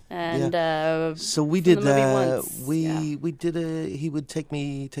Season. Yeah, And So we from did. the movie once, We did a. He would take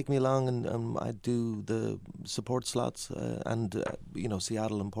me along, and I'd do the support slots, and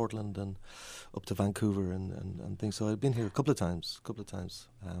Seattle and Portland, and up to Vancouver and things. So I've been here a couple of times.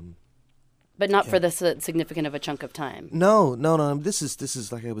 but not for this significant of a chunk of time. No. This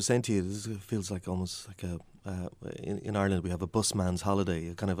is like I was saying to you. This feels like almost like in Ireland we have a busman's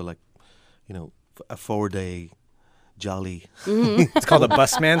holiday, kind of a a 4-day jolly. It's called a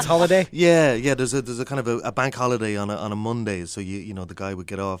busman's holiday. Yeah. There's a kind of a bank holiday on a Monday, so the guy would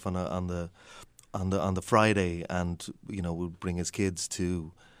get off on the Friday, and would bring his kids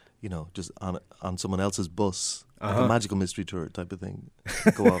to, just on someone else's bus, like a magical mystery tour type of thing.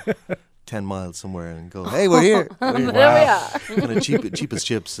 Go off 10 miles somewhere and go, hey, we're here. There we are. Kind of cheap as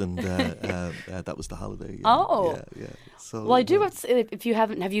chips, and that was the holiday. Oh. Yeah. So Well, I do. If you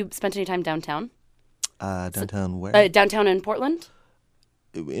haven't, have you spent any time downtown? downtown where? Downtown in Portland.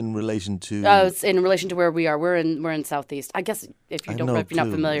 In relation to It's in relation to where we are. We're in Southeast. I guess if I you have don't, no if you're not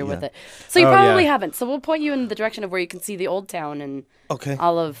clue, familiar with yeah. it, so you probably yeah. haven't. So we'll point you in the direction of where you can see the old town and Okay.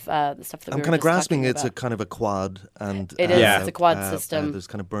 all of the stuff that I'm we were kind of just grasping talking it's a about. kind of a quad, and It is, Yeah. it's a quad system. There's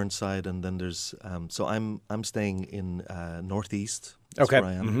kind of Burnside, and then there's so I'm staying in Northeast. That's Okay. where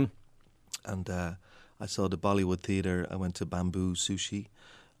I am. And I saw the Bollywood Theatre. I went to Bamboo Sushi.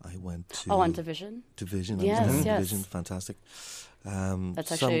 I went to on Division. Division. I Yes, was down yes. Division. Fantastic. That's some-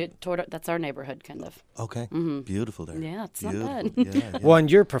 actually that's our neighborhood, kind of. okay. Beautiful there. Yeah, it's not Beautiful. bad. Yeah. Well, and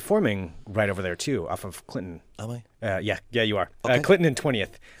you're performing right over there too, off of Clinton. Am I? Yeah, you are. Okay. Clinton and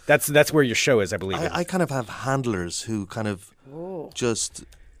 20th. That's where your show is, I believe. I kind of have handlers who kind of just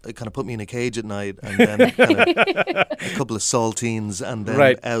kind of put me in a cage at night, and then kind of a couple of saltines, and then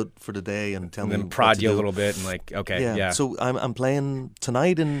Right. out for the day, and tell and me then what prod to you a do. little bit and like, okay, yeah. So I'm playing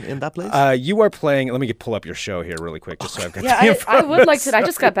tonight in that place. You are playing. Let me pull up your show here really quick, just so I've got the Yeah, info. I would like to. I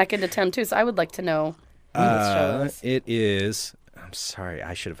just got back into town too, so I would like to know who this show is. It is. I'm sorry,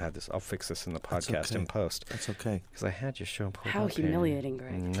 I should have had this. I'll fix this in the podcast okay. in post That's okay. because I had your show pulled How up here. humiliating,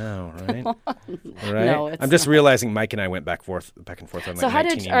 Greg. No, right? right? No, it's I'm just not. realizing Mike and I went back and forth on like So how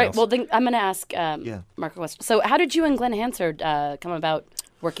 19 did? All right. emails. Well, then I'm going to ask Mark a question. So how did you and Glenn Hansard come about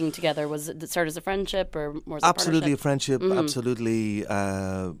working together? Was it start as a friendship or more as a Absolutely a partnership? friendship. Absolutely.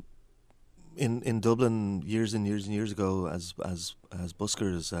 In Dublin years and years ago, as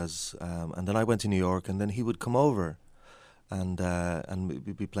buskers, and then I went to New York, and then he would come over, and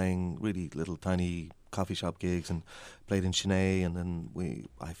we'd be playing really little tiny coffee shop gigs, and played in Chennai, and then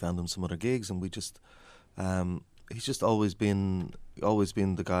I found him some other gigs, and we just he's just always been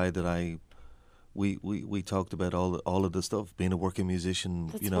the guy that we talked about all of the stuff, being a working musician.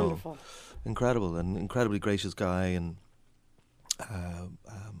 That's wonderful. Incredible, and incredibly gracious guy, and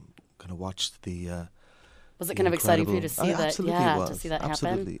kind of watched the. Was it kind of exciting for you to see that? Absolutely Yeah, it was. to see that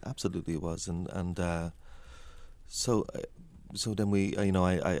absolutely, happen. Absolutely, it was, and so then we, I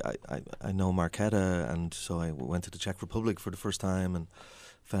know Marketa, and so I went to the Czech Republic for the first time, and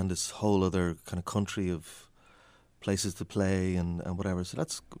found this whole other kind of country of places to play and whatever. So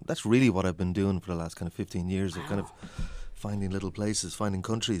that's really what I've been doing for the last kind of 15 years, of kind of finding little places, finding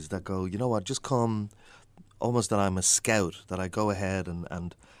countries that go, you know what, just come. Almost that I'm a scout, that I go ahead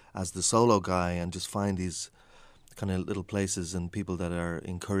and as the solo guy and just find these kind of little places and people that are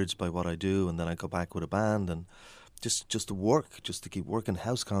encouraged by what I do, and then I go back with a band and just to work, just to keep working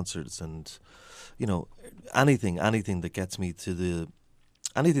house concerts, and anything that gets me to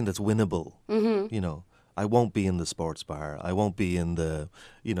anything that's winnable. I I won't be in the sports bar. I won't be in the,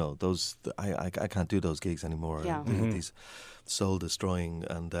 those. I can't do those gigs anymore. Yeah. These soul destroying,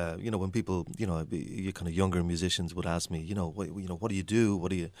 and when people, you kind of younger musicians would ask me, what do you do?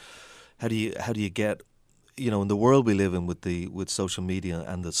 How do you get, in the world we live in with social media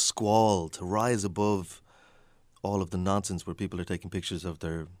and the squall, to rise above all of the nonsense where people are taking pictures of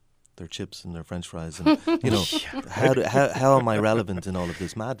their chips and their French fries, and how am I relevant in all of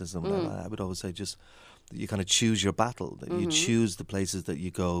this madness? And I would always say, just you kind of choose your battle. That you choose the places that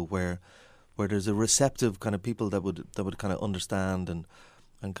you go where there's a receptive kind of people that would kind of understand and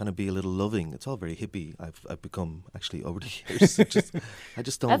kind of be a little loving. It's all very hippie. I've become actually over the years. I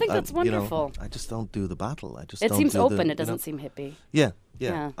just don't. I think that's wonderful. I just don't do the battle. It seems open. It doesn't seem hippie. Yeah.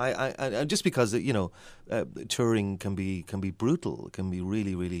 I just because touring can be brutal. It can be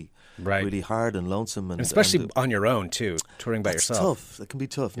really, really, really hard and lonesome, and especially on your own too. Touring by yourself. Tough. It can be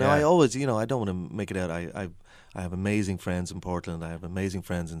tough. Now I always, I don't want to make it out. I have amazing friends in Portland. I have amazing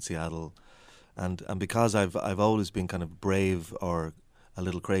friends in Seattle, and because I've always been kind of brave or a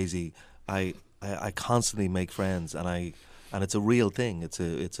little crazy, I constantly make friends, and it's a real thing. It's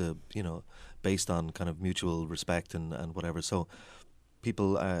a based on kind of mutual respect and whatever. So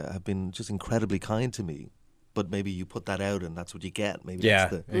people have been just incredibly kind to me, but maybe you put that out and that's what you get. Maybe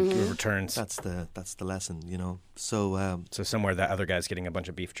that's the returns. That's the lesson, So somewhere that other guy's getting a bunch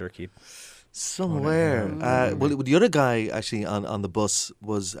of beef jerky. Somewhere. Well, the other guy actually on the bus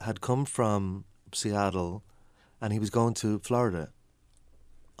had come from Seattle, and he was going to Florida.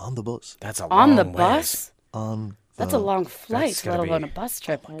 On the bus. That's a on long the ways. bus. That's a long flight, let alone a bus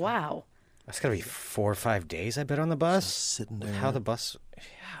trip. Wow. That's got to be 4 or 5 days, I bet, on the bus. Just sitting there. How the bus? Yeah.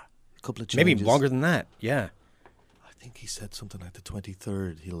 A couple of changes. Maybe longer than that. Yeah. I think he said something like the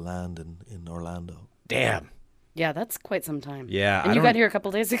 23rd. He'll land in Orlando. Damn. Yeah, that's quite some time. Yeah. And you got here a couple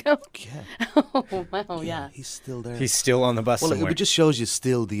days ago. Yeah. Oh wow. Yeah. He's still there. He's still on the bus. Well, somewhere. it just shows you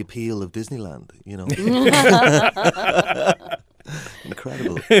still the appeal of Disneyland.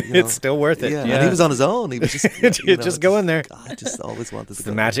 Incredible. It's still worth it. Yeah. And he was on his own. He was just just go in there. I just always wanted to It's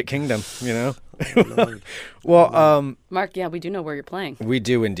go. the Magic Kingdom, Lord. Well, Mark, yeah, we do know where you're playing. we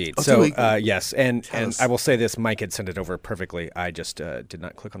do indeed. Oh, So, do we? yes, and us. I will say this: Mike had sent it over perfectly. I just did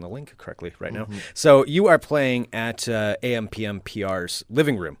not click on the link correctly right now. So you are playing at AM/PM PR's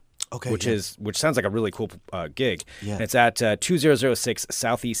living room. Okay, which sounds like a really cool gig. Yeah. And it's at 2006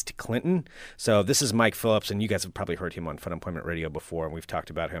 Southeast Clinton. So this is Mike Phillips, and you guys have probably heard him on Fun Employment Radio before, and we've talked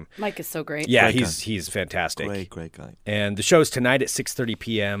about him. Mike is so great. Yeah, Great he's fantastic. Great guy. And the show's tonight at 6:30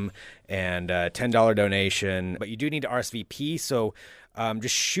 p.m. and $10 donation. But you do need to RSVP, so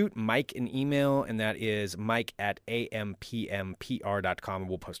just shoot Mike an email, and that is mike@ampmpr.com, and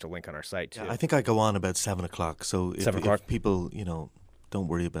we'll post a link on our site too. I think I go on about 7 o'clock. So if 7 o'clock? people, don't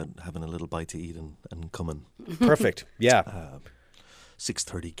worry about having a little bite to eat and coming. Perfect. Yeah.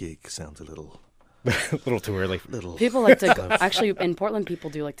 6:30 gig sounds a little A little too early. People like to go, actually in Portland. People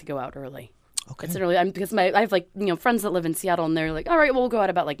do like to go out early. Okay. It's early because I have friends that live in Seattle, and they're like, all right, we'll go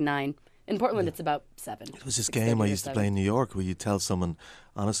out about 9. In Portland, it's about 7. It was this game I used to play in New York where you tell someone,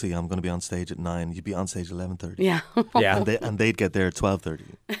 honestly, I'm going to be on stage at 9. You'd be on stage at 11:30. Yeah. Yeah. And they'd get there at 12:30.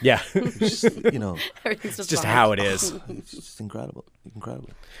 Yeah. Just, Everything's It's just fine. how it is. it's just incredible.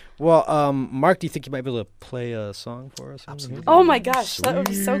 Well, Mark, do you think you might be able to play a song for us? Absolutely. Oh my gosh, that would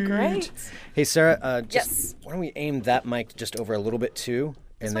be so great. Hey, Sarah, Yes. why don't we aim that mic just over a little bit too?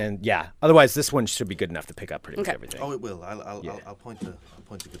 And then, otherwise this one should be good enough to pick up pretty much Okay. everything. Oh, it will. I'll point the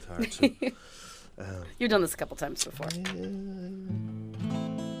guitar too. You've done this a couple times before.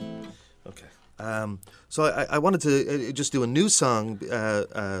 Okay. So I wanted to just do a new song,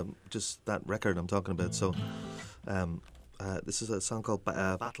 just that record I'm talking about. So this is a song called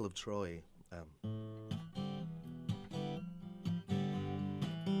Battle of Troy.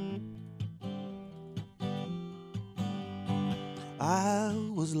 I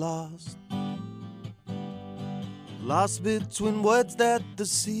was lost between words that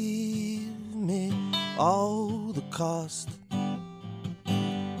deceive me, all the cost,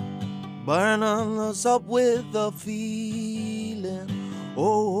 burning us up with a feeling.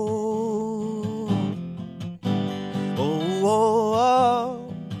 Oh, oh, oh,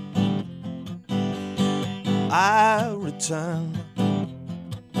 oh. I return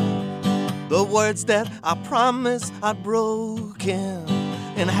the words that I promised I'd broken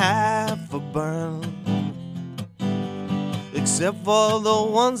in half a burn, except for the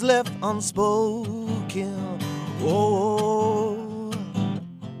ones left unspoken. Oh,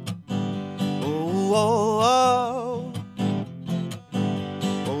 oh, oh,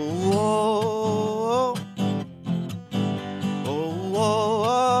 oh, oh, oh, oh, oh,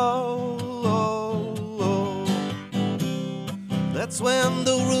 oh, oh.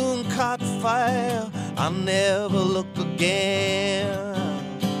 I'll never look again.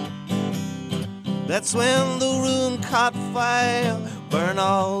 That's when the room caught fire. Burn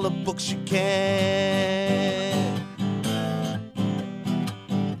all the books you can.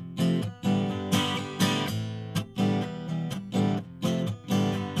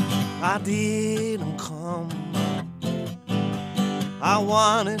 I didn't come. I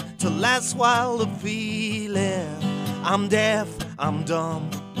wanted to last while the feeling. I'm deaf, I'm dumb.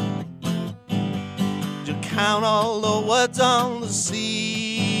 To count all the words on the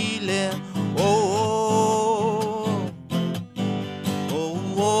ceiling. Oh,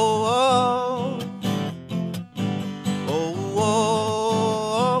 oh, oh, oh, oh,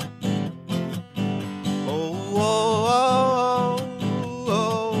 oh,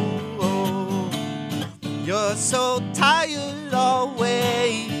 oh, oh. You're so tired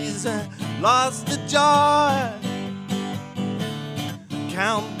always, lost the joy.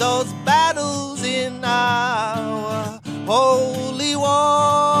 Count those battles in our holy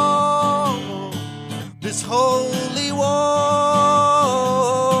war. This holy war.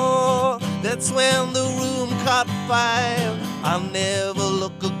 That's when the room caught fire. I'll never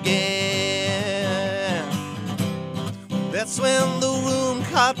look again. That's when the room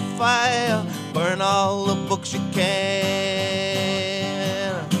caught fire. Burn all the books you can.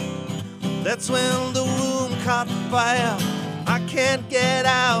 That's when the room caught fire. I can't get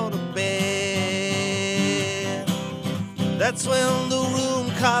out of bed. That's when the room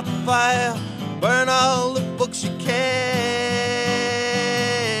caught fire. Burn all the books you can.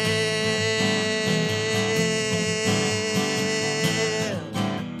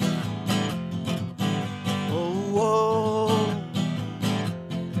 Oh, oh,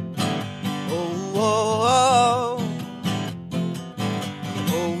 oh, oh,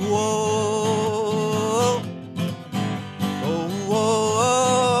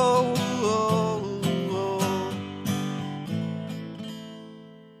 oh, oh,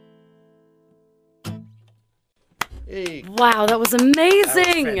 Wow, that was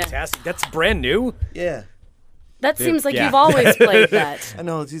amazing. That was fantastic. That's brand new. yeah. That seems like you've always played that. I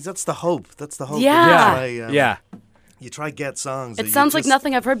know, that's the hope. That's the hope. Yeah. Yeah. You try get songs. It sounds like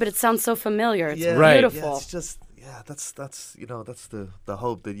nothing I've heard, but it sounds so familiar. It's Right. beautiful. Yeah, it's just that's that's the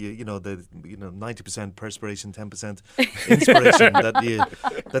hope that the 90% perspiration, 10% inspiration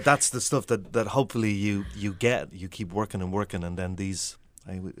that's the stuff that hopefully you get. You keep working and working, and then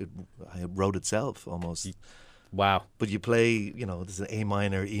I wrote itself almost. Wow. But you play, this is A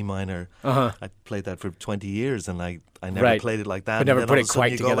minor, E minor. Uh-huh. I played that for 20 years, and I never played it like that. But never and put then it all of a sudden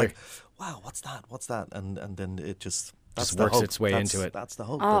quite you go together. Like, wow, what's that? And then it just the works hope. its way into it. That's the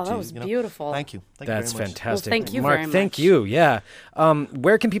hope. Oh, that was beautiful. Thank you. That's very much. fantastic. Well, thank you Mark, very much. thank you. Yeah.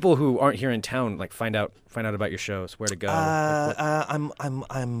 Where can people who aren't here in town find out about your shows? Where to go?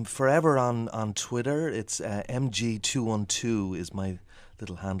 I'm forever on Twitter. It's MG212 is my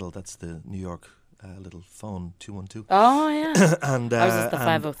little handle. That's the New York little phone 212. Oh, yeah. And I was just the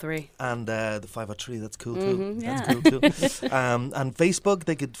 503. And the 503, that's cool too. yeah. That's cool too. And Facebook,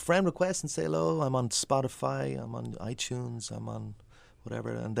 they could friend request and say hello. I'm on Spotify, I'm on iTunes, I'm on whatever.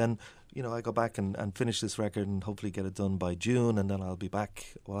 And then, I go back and finish this record and hopefully get it done by June. And then I'll be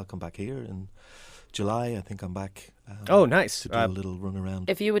back, I'll come back here in July. I think I'm back. Oh, nice. To do a little run around.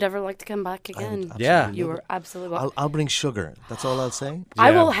 If you would ever like to come back again, you were absolutely welcome. I'll bring sugar. That's all I'll say.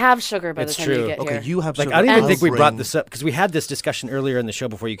 I will have sugar by It's the time true. you get Okay, here. you have sugar. I don't even I'll think we brought bring- this up because we had this discussion earlier in the show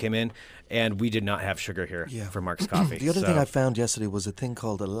before you came in, and we did not have sugar here for Mark's coffee. The other thing I found yesterday was a thing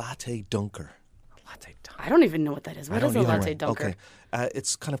called a latte dunker. latte dunker. I don't even know what that is. What is a latte dunker? Okay,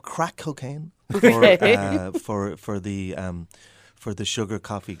 it's kind of crack cocaine for the sugar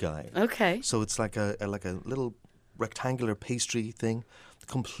coffee guy. Okay. So it's like a little rectangular pastry thing,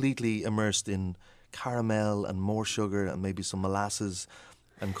 completely immersed in caramel and more sugar and maybe some molasses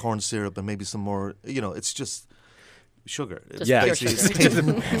and corn syrup and maybe some more. It's just sugar. It's Just pure basically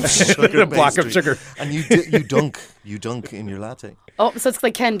sugar. sugar A block of pastry. sugar. And you dunk in your latte. Oh, so it's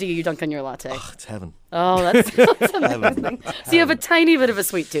like candy you dunk on your latte. Oh, it's heaven. Oh, that's amazing. So you have a tiny bit of a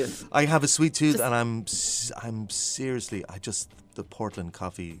sweet tooth. I have a sweet tooth, and I'm seriously. The Portland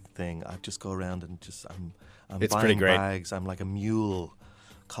coffee thing. I just go around and I'm It's buying pretty great. bags. I'm like a mule,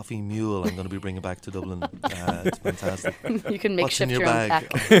 coffee mule. I'm going to be bringing back to Dublin. It's fantastic. You can make What's in shift your your own bag?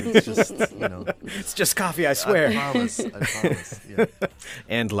 pack. It's just It's just coffee, I swear. I promise. Yeah.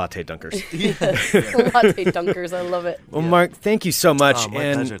 And latte dunkers. Latte dunkers, I love it. Well, Mark, thank you so much. Oh, my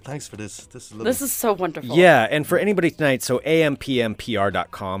and pleasure. Thanks for this. This is lovely. This is so wonderful. Yeah, and for anybody tonight, so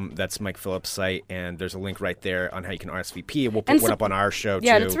ampmpr.com, that's Mike Phillips' site, and there's a link right there on how you can RSVP. We'll put one up on our show,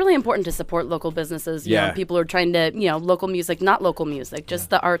 Yeah, too. and it's really important to support local businesses. You Yeah. know, people who are trying to, local music, not local music, just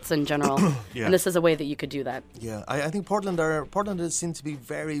the the arts in general. Yeah. And this is a way that you could do that. Yeah, I think Portland seems to be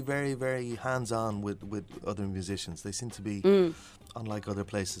very, very, very hands-on with other musicians. They seem to be, unlike other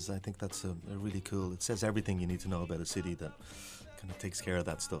places. I think that's a really cool. It says everything you need to know about a city that kind of takes care of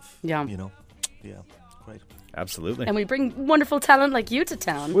that stuff. Yeah. You know? Yeah, great. Absolutely. And we bring wonderful talent like you to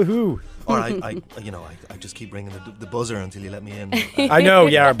town. Woohoo. Or I just keep ringing the buzzer until you let me in. I know,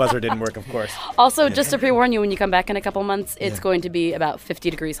 yeah, our buzzer didn't work, of course. Also, just to pre-warn you, when you come back in a couple months, it's going to be about 50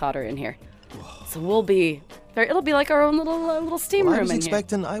 degrees hotter in here. So we'll be... It'll be like our own little steam room in here.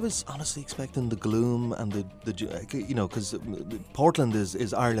 I was honestly expecting the gloom and the because Portland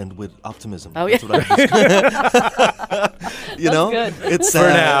is Ireland with optimism. Oh, yeah. That's what Good. It's For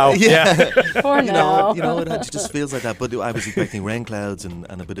now. Yeah. For now. It just feels like that. But I was expecting rain clouds and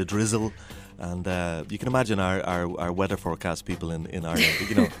a bit of drizzle. And you can imagine our weather forecast people in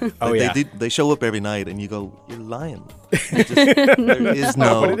Ireland. They show up every night, and you go, "You're lying." There is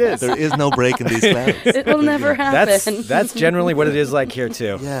no break in these clouds. It will never happen. That's generally what it is like here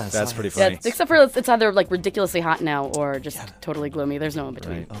too. Yeah, that's pretty funny. Yeah, except for it's either like ridiculously hot now or just totally gloomy. There's no in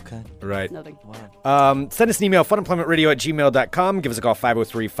between. Right. Okay. Right. Nothing. Wow. Send us an email, funemploymentradio@gmail.com. Give us a call,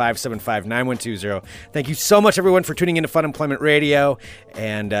 503-575-9120. Thank you so much, everyone, for tuning into Fun Employment Radio.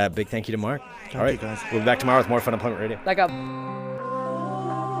 And big thank you to Mark. All right, guys. We'll be back tomorrow with more Fun Employment Radio. Back up.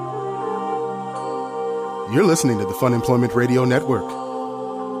 You're listening to the Fun Employment Radio Network.